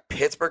North, you got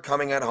Pittsburgh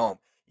coming at home.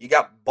 You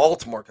got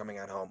Baltimore coming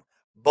at home.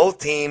 Both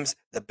teams,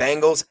 the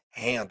Bengals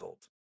handled.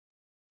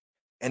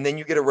 And then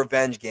you get a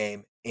revenge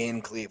game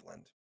in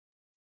Cleveland.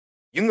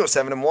 You can go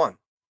 7-1.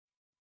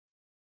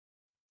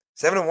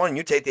 7-1,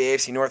 you take the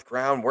AFC North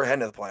crown, we're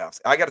heading to the playoffs.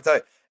 I got to tell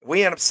you, if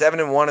we end up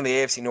 7-1 in the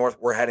AFC North,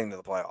 we're heading to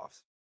the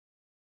playoffs.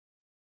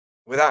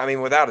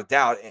 Without a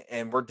doubt,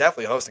 and we're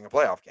definitely hosting a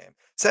playoff game.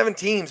 7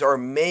 teams are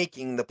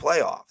making the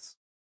playoffs.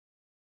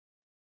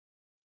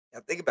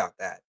 Now think about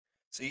that.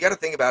 So you got to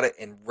think about it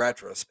in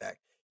retrospect.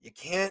 You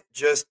can't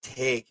just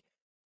take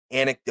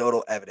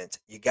anecdotal evidence.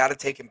 You got to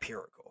take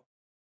empirical,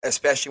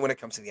 especially when it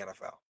comes to the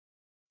NFL.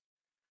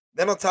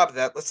 Then on top of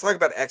that, let's talk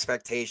about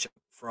expectation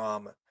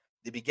from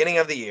the beginning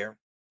of the year,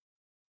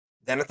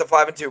 then at the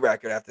 5-2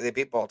 record after they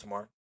beat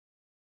Baltimore,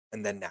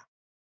 and then now.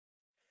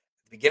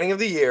 At the beginning of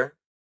the year,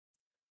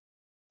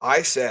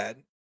 I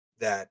said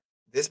that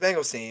this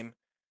Bengals team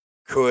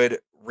could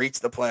reach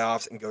the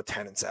playoffs and go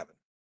 10-7.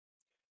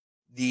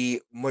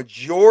 The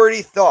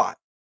majority thought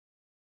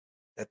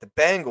that the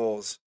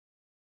Bengals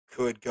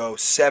could go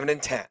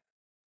 7-10.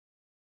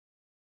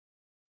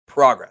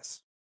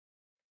 Progress.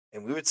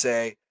 And we would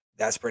say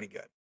that's pretty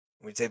good.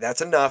 And we'd say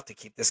that's enough to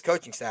keep this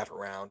coaching staff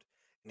around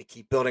and to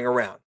keep building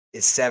around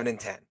is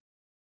 7-10.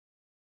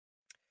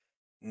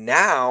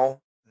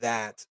 Now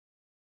that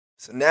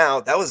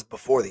was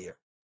before the year.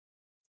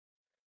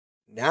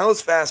 Now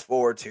let's fast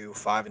forward to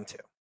 5-2.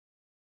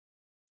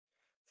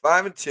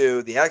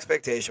 5-2, the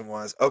expectation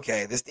was,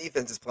 okay, this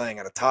defense is playing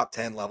at a top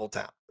 10 level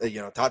top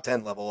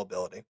 10 level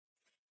ability.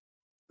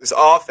 This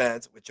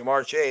offense with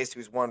Jamar Chase,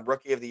 who's won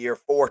Rookie of the Year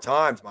 4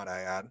 times, might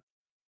I add,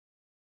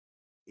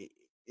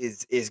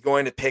 is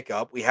going to pick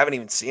up. We haven't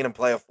even seen him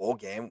play a full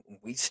game.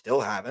 We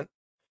still haven't.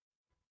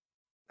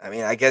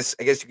 I guess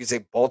you could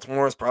say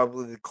Baltimore is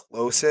probably the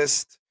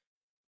closest,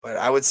 but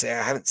I would say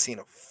I haven't seen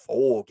a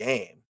full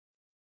game.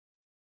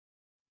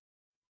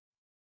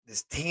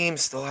 This team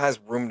still has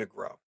room to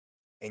grow,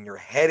 and you're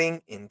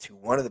heading into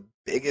one of the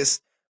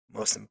biggest,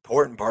 most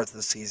important parts of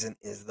the season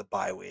is the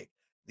bye week.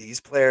 these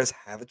players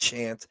have a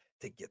chance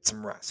to get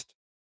some rest.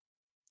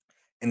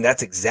 And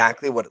that's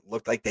exactly what it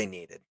looked like they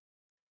needed.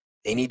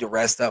 They need to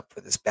rest up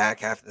for this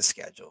back half of the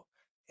schedule.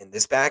 And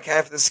this back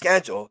half of the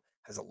schedule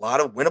has a lot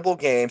of winnable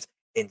games,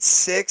 and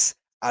 6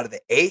 out of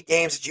the 8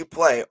 games that you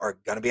play are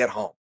going to be at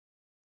home.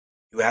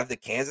 You have the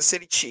Kansas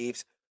City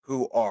Chiefs,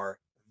 who are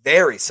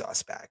very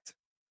suspect,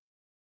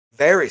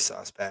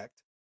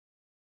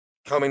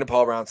 coming to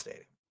Paul Brown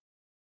Stadium.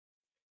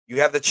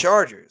 You have the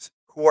Chargers,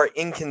 who are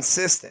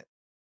inconsistent,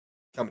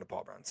 coming to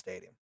Paul Brown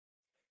Stadium.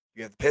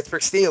 You have the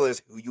Pittsburgh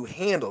Steelers, who you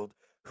handled,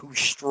 who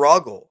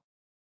struggle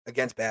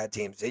against bad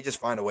teams. They just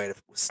find a way to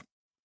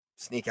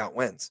sneak out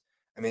wins.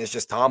 I mean, it's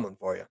just Tomlin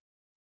for you.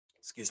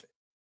 Excuse me.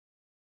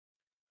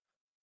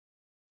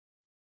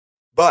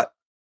 But,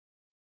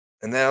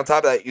 and then on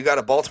top of that, you got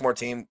a Baltimore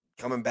team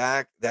coming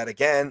back that,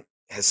 again,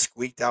 has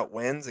squeaked out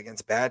wins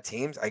against bad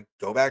teams. I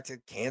go back to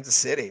Kansas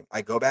City.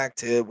 I go back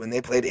to when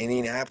they played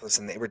Indianapolis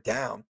and they were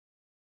down.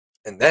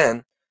 And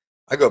then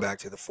I go back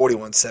to the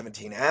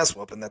 41-17 ass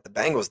whooping that the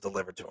Bengals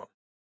delivered to them.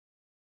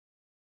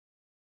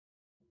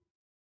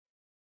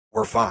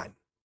 We're fine.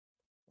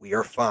 We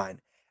are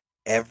fine.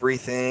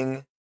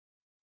 Everything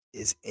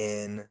is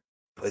in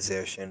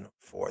position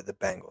for the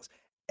Bengals.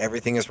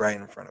 Everything is right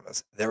in front of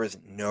us. There is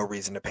no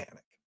reason to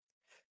panic.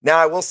 Now,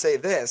 I will say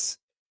this.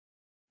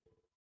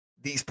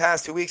 These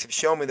past 2 weeks have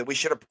shown me that we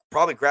should have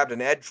probably grabbed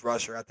an edge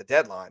rusher at the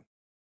deadline.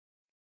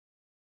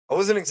 I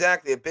wasn't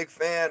exactly a big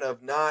fan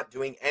of not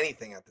doing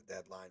anything at the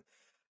deadline.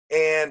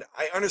 And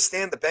I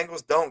understand the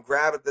Bengals don't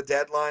grab at the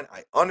deadline.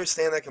 I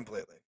understand that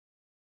completely.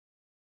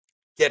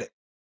 Get it.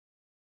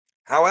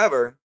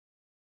 However,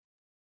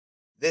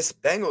 this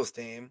Bengals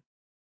team,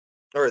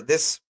 or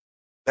this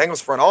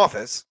Bengals front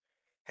office,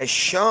 has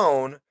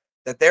shown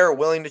that they are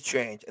willing to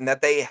change and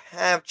that they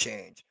have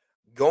changed,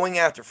 going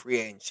after free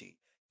agency,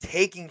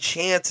 taking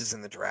chances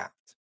in the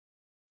draft.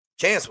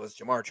 Chance was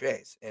Jamar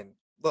Chase, and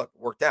look,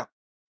 worked out.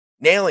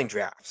 Nailing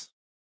drafts.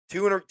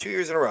 2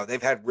 years in a row,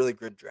 they've had really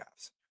good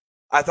drafts.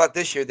 I thought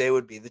this year they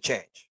would be the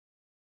change,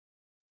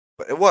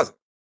 but it wasn't.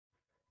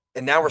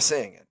 And now we're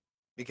seeing it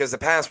because the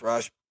pass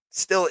rush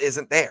still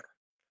isn't there.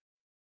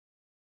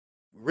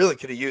 We really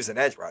could have used an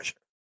edge rusher.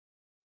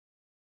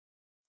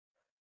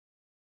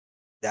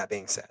 That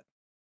being said,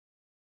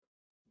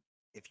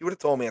 if you would have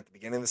told me at the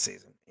beginning of the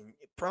season, and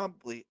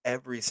probably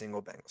every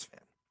single Bengals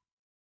fan,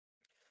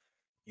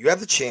 you have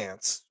the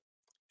chance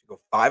to go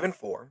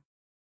 5-4.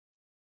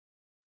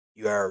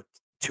 You are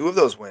 2 of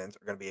those wins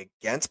are going to be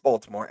against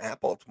Baltimore,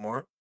 at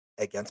Baltimore,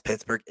 against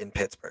Pittsburgh, in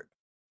Pittsburgh.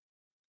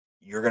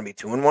 You're going to be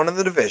 2-1 in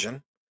the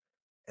division,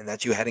 and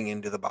that's you heading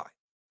into the bye.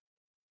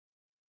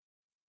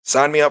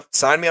 Sign me up.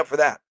 Sign me up for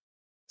that.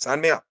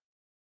 Sign me up.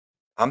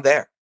 I'm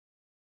there.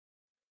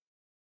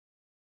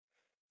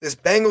 This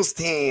Bengals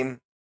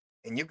team,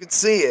 and you can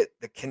see it,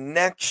 the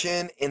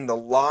connection in the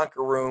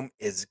locker room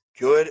is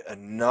good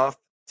enough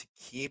to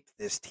keep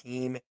this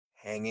team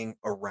hanging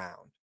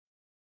around,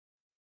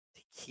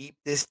 to keep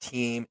this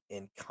team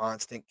in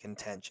constant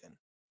contention.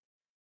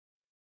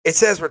 It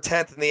says we're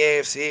 10th in the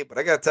AFC, but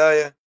I got to tell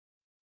you,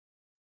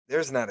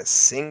 there's not a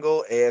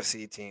single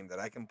AFC team that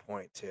I can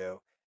point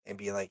to and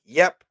be like,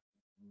 yep,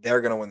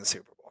 they're going to win the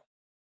Super Bowl.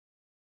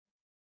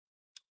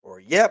 Or,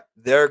 yep,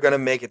 they're going to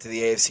make it to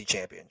the AFC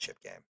Championship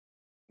game.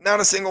 Not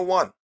a single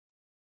one.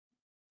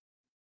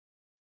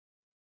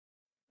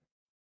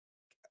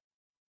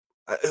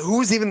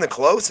 Who's even the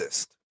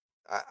closest?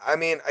 I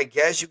mean, I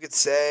guess you could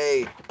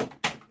say.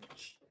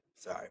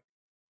 Sorry,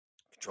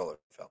 controller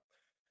fell.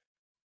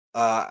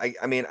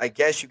 I mean, I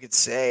guess you could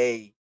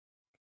say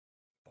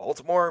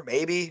Baltimore,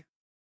 maybe.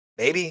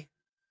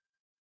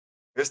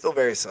 They're still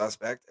very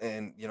suspect,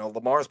 and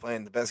Lamar's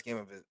playing the best game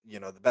of his,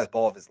 the best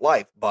ball of his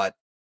life, but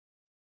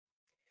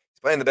he's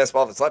playing the best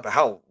ball of his life. But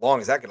how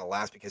long is that going to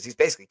last? Because he's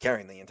basically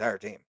carrying the entire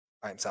team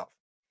by himself.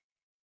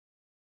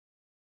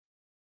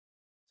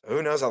 So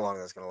who knows how long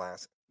that's going to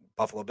last?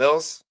 Buffalo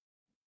Bills.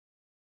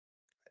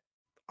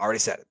 Already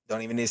said it.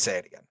 Don't even need to say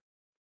it again.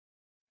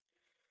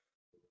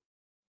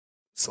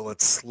 So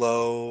let's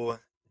slow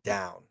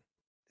down.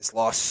 This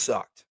loss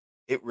sucked.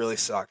 It really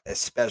sucked,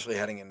 especially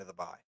heading into the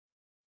bye.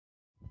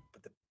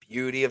 But the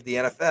beauty of the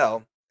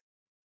NFL,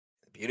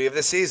 the beauty of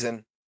this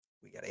season,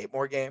 we got 8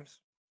 more games.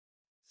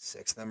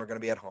 6 of them are going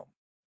to be at home.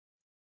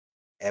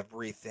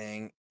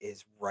 Everything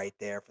is right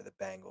there for the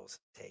Bengals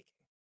taking.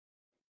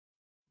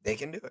 They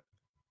can do it.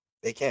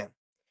 They can.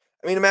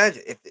 I mean,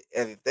 imagine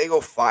if they go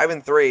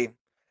 5-3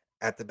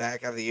 at the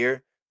back half of the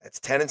year, that's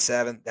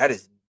 10-7. That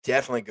is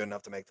definitely good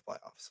enough to make the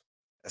playoffs,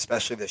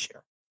 especially this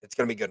year. It's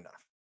going to be good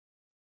enough.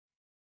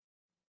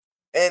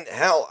 And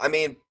hell, I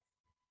mean,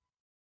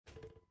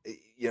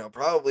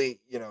 probably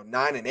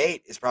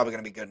 9-8 is probably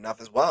going to be good enough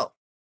as well.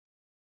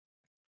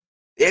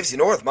 The AFC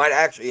North might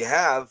actually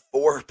have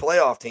 4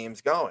 playoff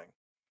teams going,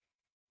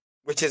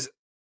 which is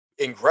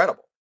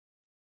incredible.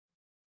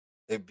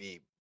 It'd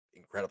be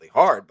incredibly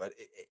hard, but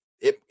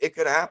it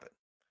could happen.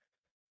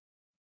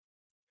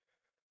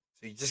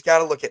 So you just got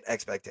to look at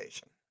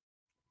expectation,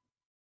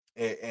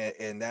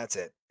 and that's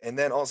it. And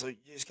then also, you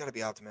just got to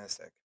be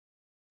optimistic.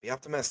 Be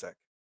optimistic.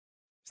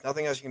 There's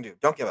nothing else you can do.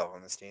 Don't give up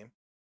on this team.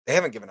 They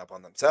haven't given up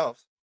on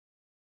themselves.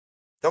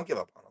 Don't give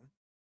up on them.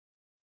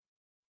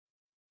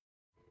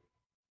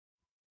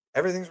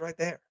 Everything's right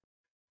there.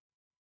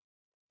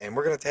 And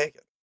we're going to take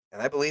it.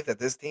 And I believe that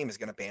this team is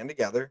going to band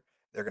together.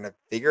 They're going to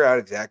figure out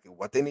exactly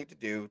what they need to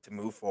do to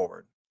move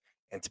forward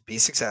and to be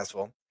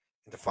successful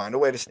and to find a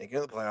way to sneak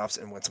into the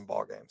playoffs and win some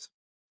ball games.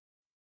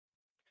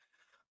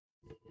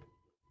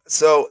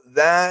 So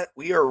that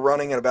we are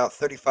running at about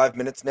 35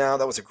 minutes now.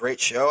 That was a great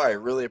show. I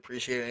really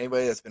appreciate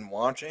anybody that's been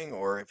watching,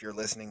 or if you're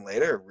listening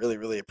later, I really,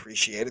 really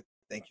appreciate it.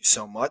 Thank you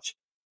so much.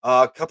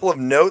 A couple of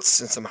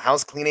notes and some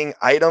house cleaning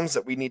items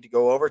that we need to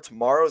go over.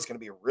 Tomorrow is going to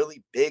be a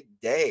really big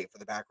day for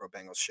the Back Row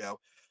Bengals show.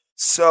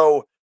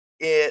 So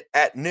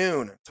at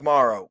noon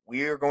tomorrow,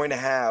 we are going to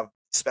have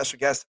special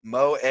guest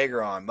Mo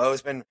Ager on.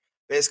 Mo's been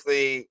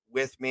basically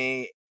with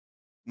me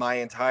my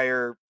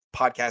entire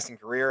podcasting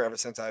career ever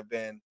since I've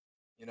been,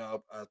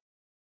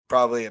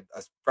 probably a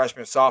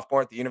freshman or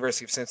sophomore at the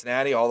University of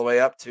Cincinnati, all the way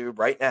up to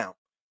right now.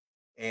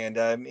 And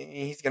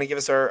he's going to give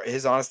us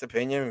his honest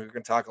opinion. We're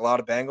going to talk a lot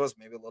of Bengals,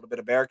 maybe a little bit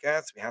of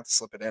Bearcats. We have to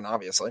slip it in,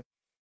 obviously.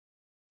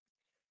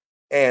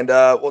 And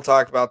we'll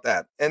talk about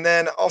that. And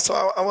then also,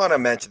 I want to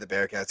mention the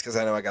Bearcats because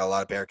I know I got a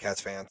lot of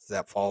Bearcats fans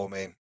that follow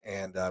me,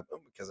 and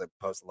because I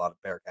post a lot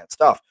of Bearcat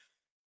stuff.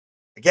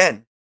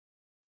 Again,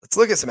 let's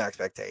look at some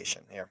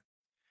expectation here.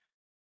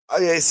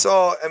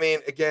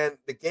 Again,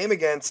 the game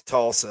against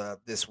Tulsa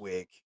this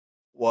week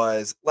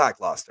was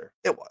lackluster.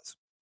 It was.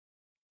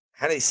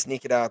 How did they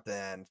sneak it out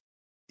then?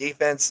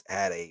 Defense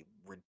had a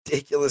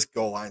ridiculous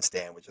goal line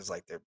stand, which is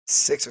like their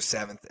 6th or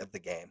 7th of the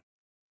game.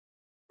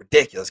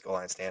 Ridiculous goal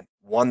line stand.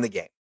 Won the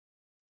game.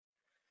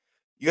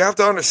 You have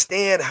to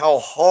understand how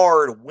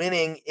hard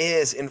winning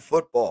is in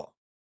football.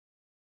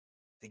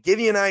 To give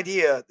you an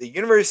idea, the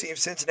University of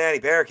Cincinnati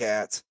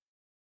Bearcats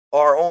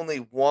are only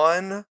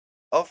one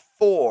of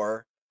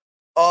 4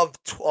 of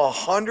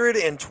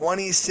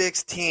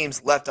 126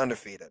 teams left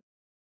undefeated.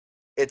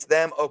 It's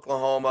them,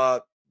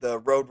 Oklahoma, the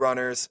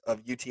Roadrunners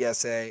of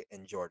UTSA,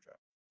 and Georgia.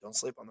 Don't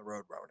sleep on the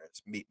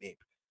Roadrunners. Meep, meep.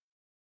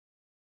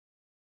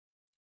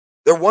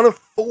 They're one of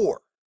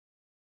 4.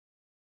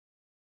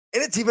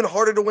 And it's even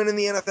harder to win in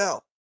the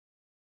NFL.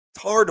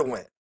 It's hard to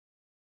win.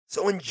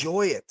 So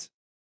enjoy it.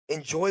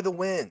 Enjoy the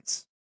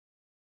wins.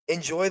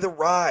 Enjoy the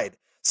ride.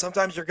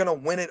 Sometimes you're going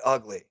to win it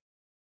ugly.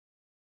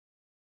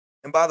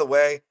 And by the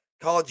way,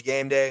 College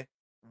Game Day,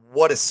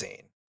 what a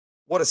scene.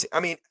 What a scene. I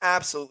mean,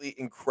 absolutely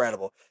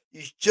incredible.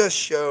 You just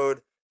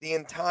showed, the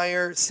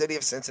entire city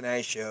of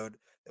Cincinnati showed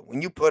that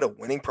when you put a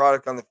winning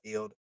product on the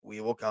field,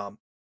 we will come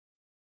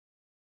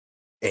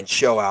and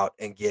show out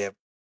and give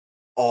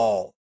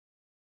all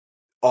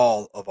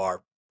of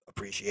our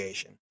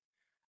appreciation.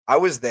 I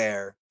was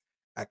there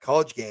at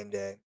College Game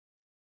Day.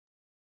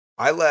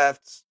 I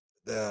left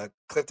the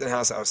Clifton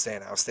house I was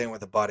staying at. I was staying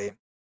with a buddy.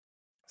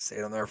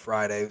 Stayed on there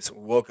Friday. So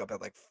we woke up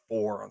at like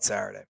 4 on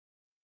Saturday.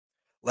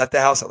 Left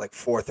the house at like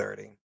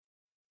 4:30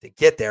 to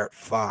get there at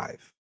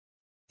 5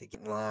 to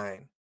get in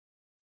line.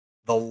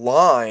 The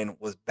line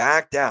was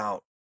backed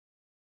out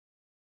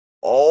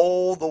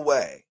all the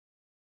way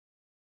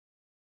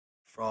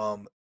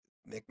from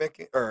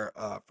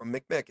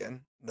McMicken,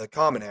 the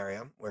common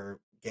area where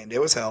game day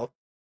was held,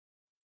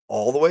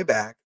 all the way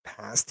back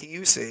past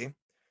TUC,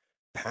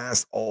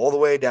 past all the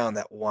way down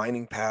that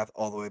winding path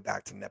all the way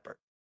back to Nippert.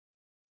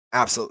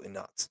 Absolutely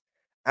nuts.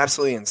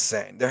 Absolutely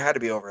insane. There had to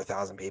be over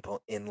 1,000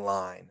 people in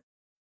line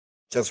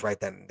just right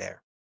then and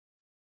there.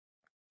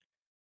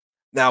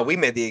 Now, we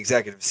made the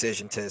executive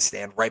decision to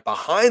stand right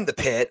behind the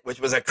pit, which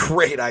was a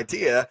great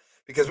idea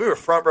because we were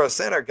front row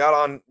center, got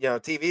on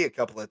TV a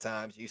couple of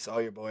times. You saw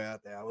your boy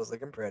out there. I was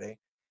looking pretty.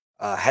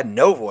 Had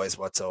no voice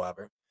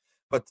whatsoever.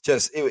 But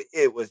just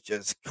it was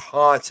just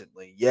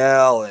constantly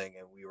yelling,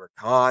 and we were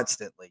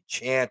constantly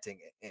chanting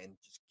and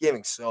just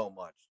giving so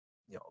much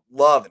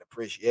love and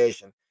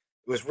appreciation.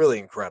 It was really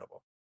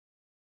incredible.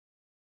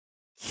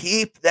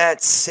 Keep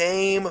that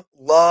same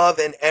love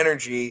and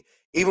energy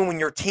even when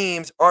your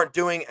teams aren't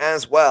doing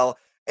as well.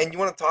 And you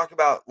want to talk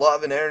about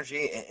love and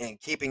energy and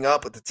keeping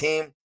up with the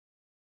team?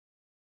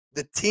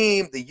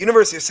 The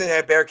University of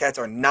Cincinnati Bearcats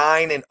are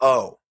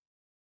 9-0.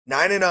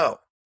 9-0.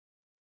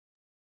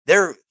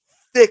 They're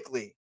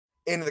thickly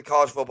into the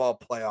college football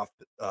playoff,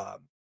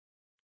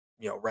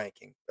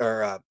 ranking,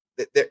 or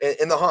they're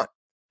in the hunt.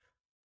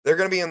 They're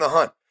going to be in the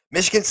hunt.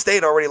 Michigan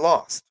State already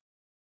lost.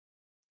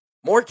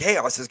 More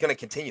chaos is going to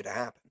continue to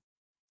happen.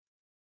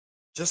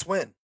 Just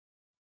win.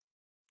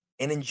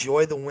 And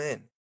enjoy the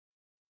win.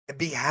 And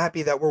be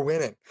happy that we're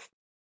winning.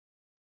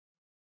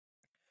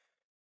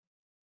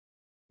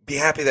 Be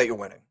happy that you're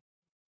winning.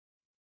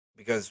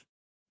 Because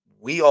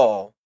we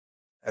all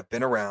have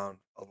been around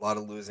a lot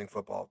of losing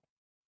football.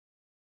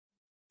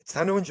 It's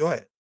time to enjoy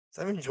it. It's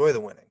time to enjoy the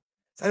winning.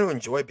 It's time to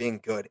enjoy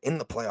being good in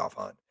the playoff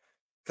hunt.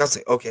 Because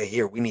say, okay,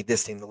 here, we need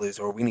this team to lose,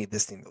 or we need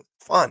this team to lose.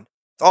 It's fun.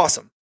 It's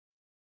awesome.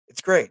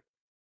 It's great.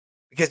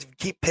 Because if you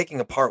keep picking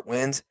apart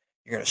wins,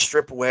 you're going to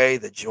strip away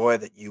the joy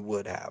that you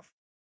would have,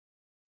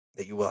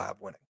 that you will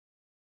have winning.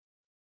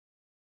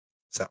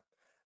 So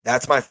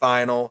that's my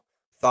final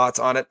thoughts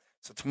on it.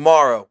 So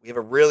tomorrow, we have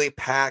a really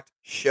packed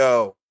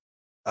show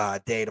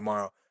day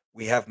tomorrow.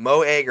 We have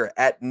Mo Ager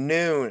at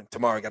noon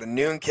tomorrow. We got a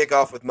noon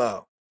kickoff with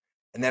Mo.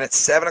 And then at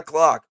 7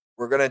 o'clock,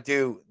 we're going to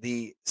do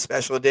the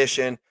special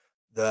edition,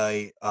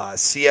 the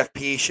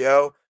CFP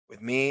show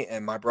with me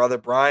and my brother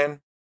Brian. And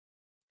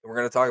we're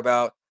going to talk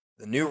about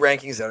the new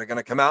rankings that are going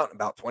to come out in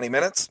about 20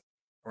 minutes.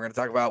 We're going to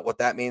talk about what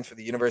that means for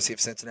the University of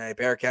Cincinnati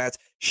Bearcats.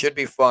 Should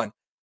be fun.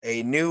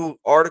 A new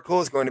article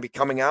is going to be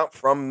coming out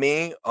from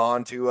me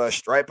onto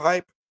Stripe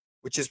Hype,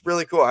 which is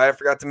really cool. I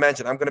forgot to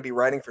mention, I'm going to be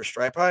writing for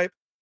Stripe Hype.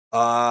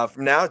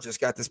 From now,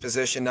 just got this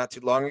position not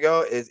too long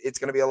ago. It's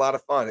going to be a lot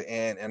of fun,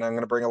 and I'm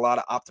going to bring a lot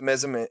of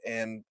optimism,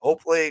 and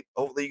hopefully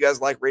you guys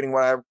like reading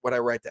what I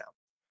write down.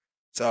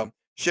 So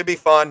should be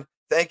fun.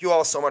 Thank you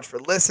all so much for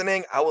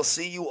listening. I will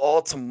see you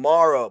all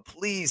tomorrow.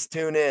 Please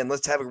tune in.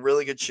 Let's have a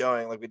really good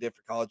showing like we did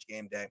for College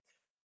Game Day.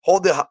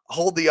 Hold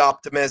the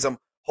optimism.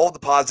 Hold the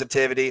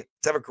positivity.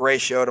 Let's have a great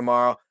show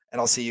tomorrow,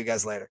 and I'll see you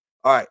guys later.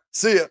 All right.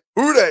 See ya.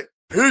 Hooday.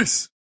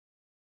 Peace.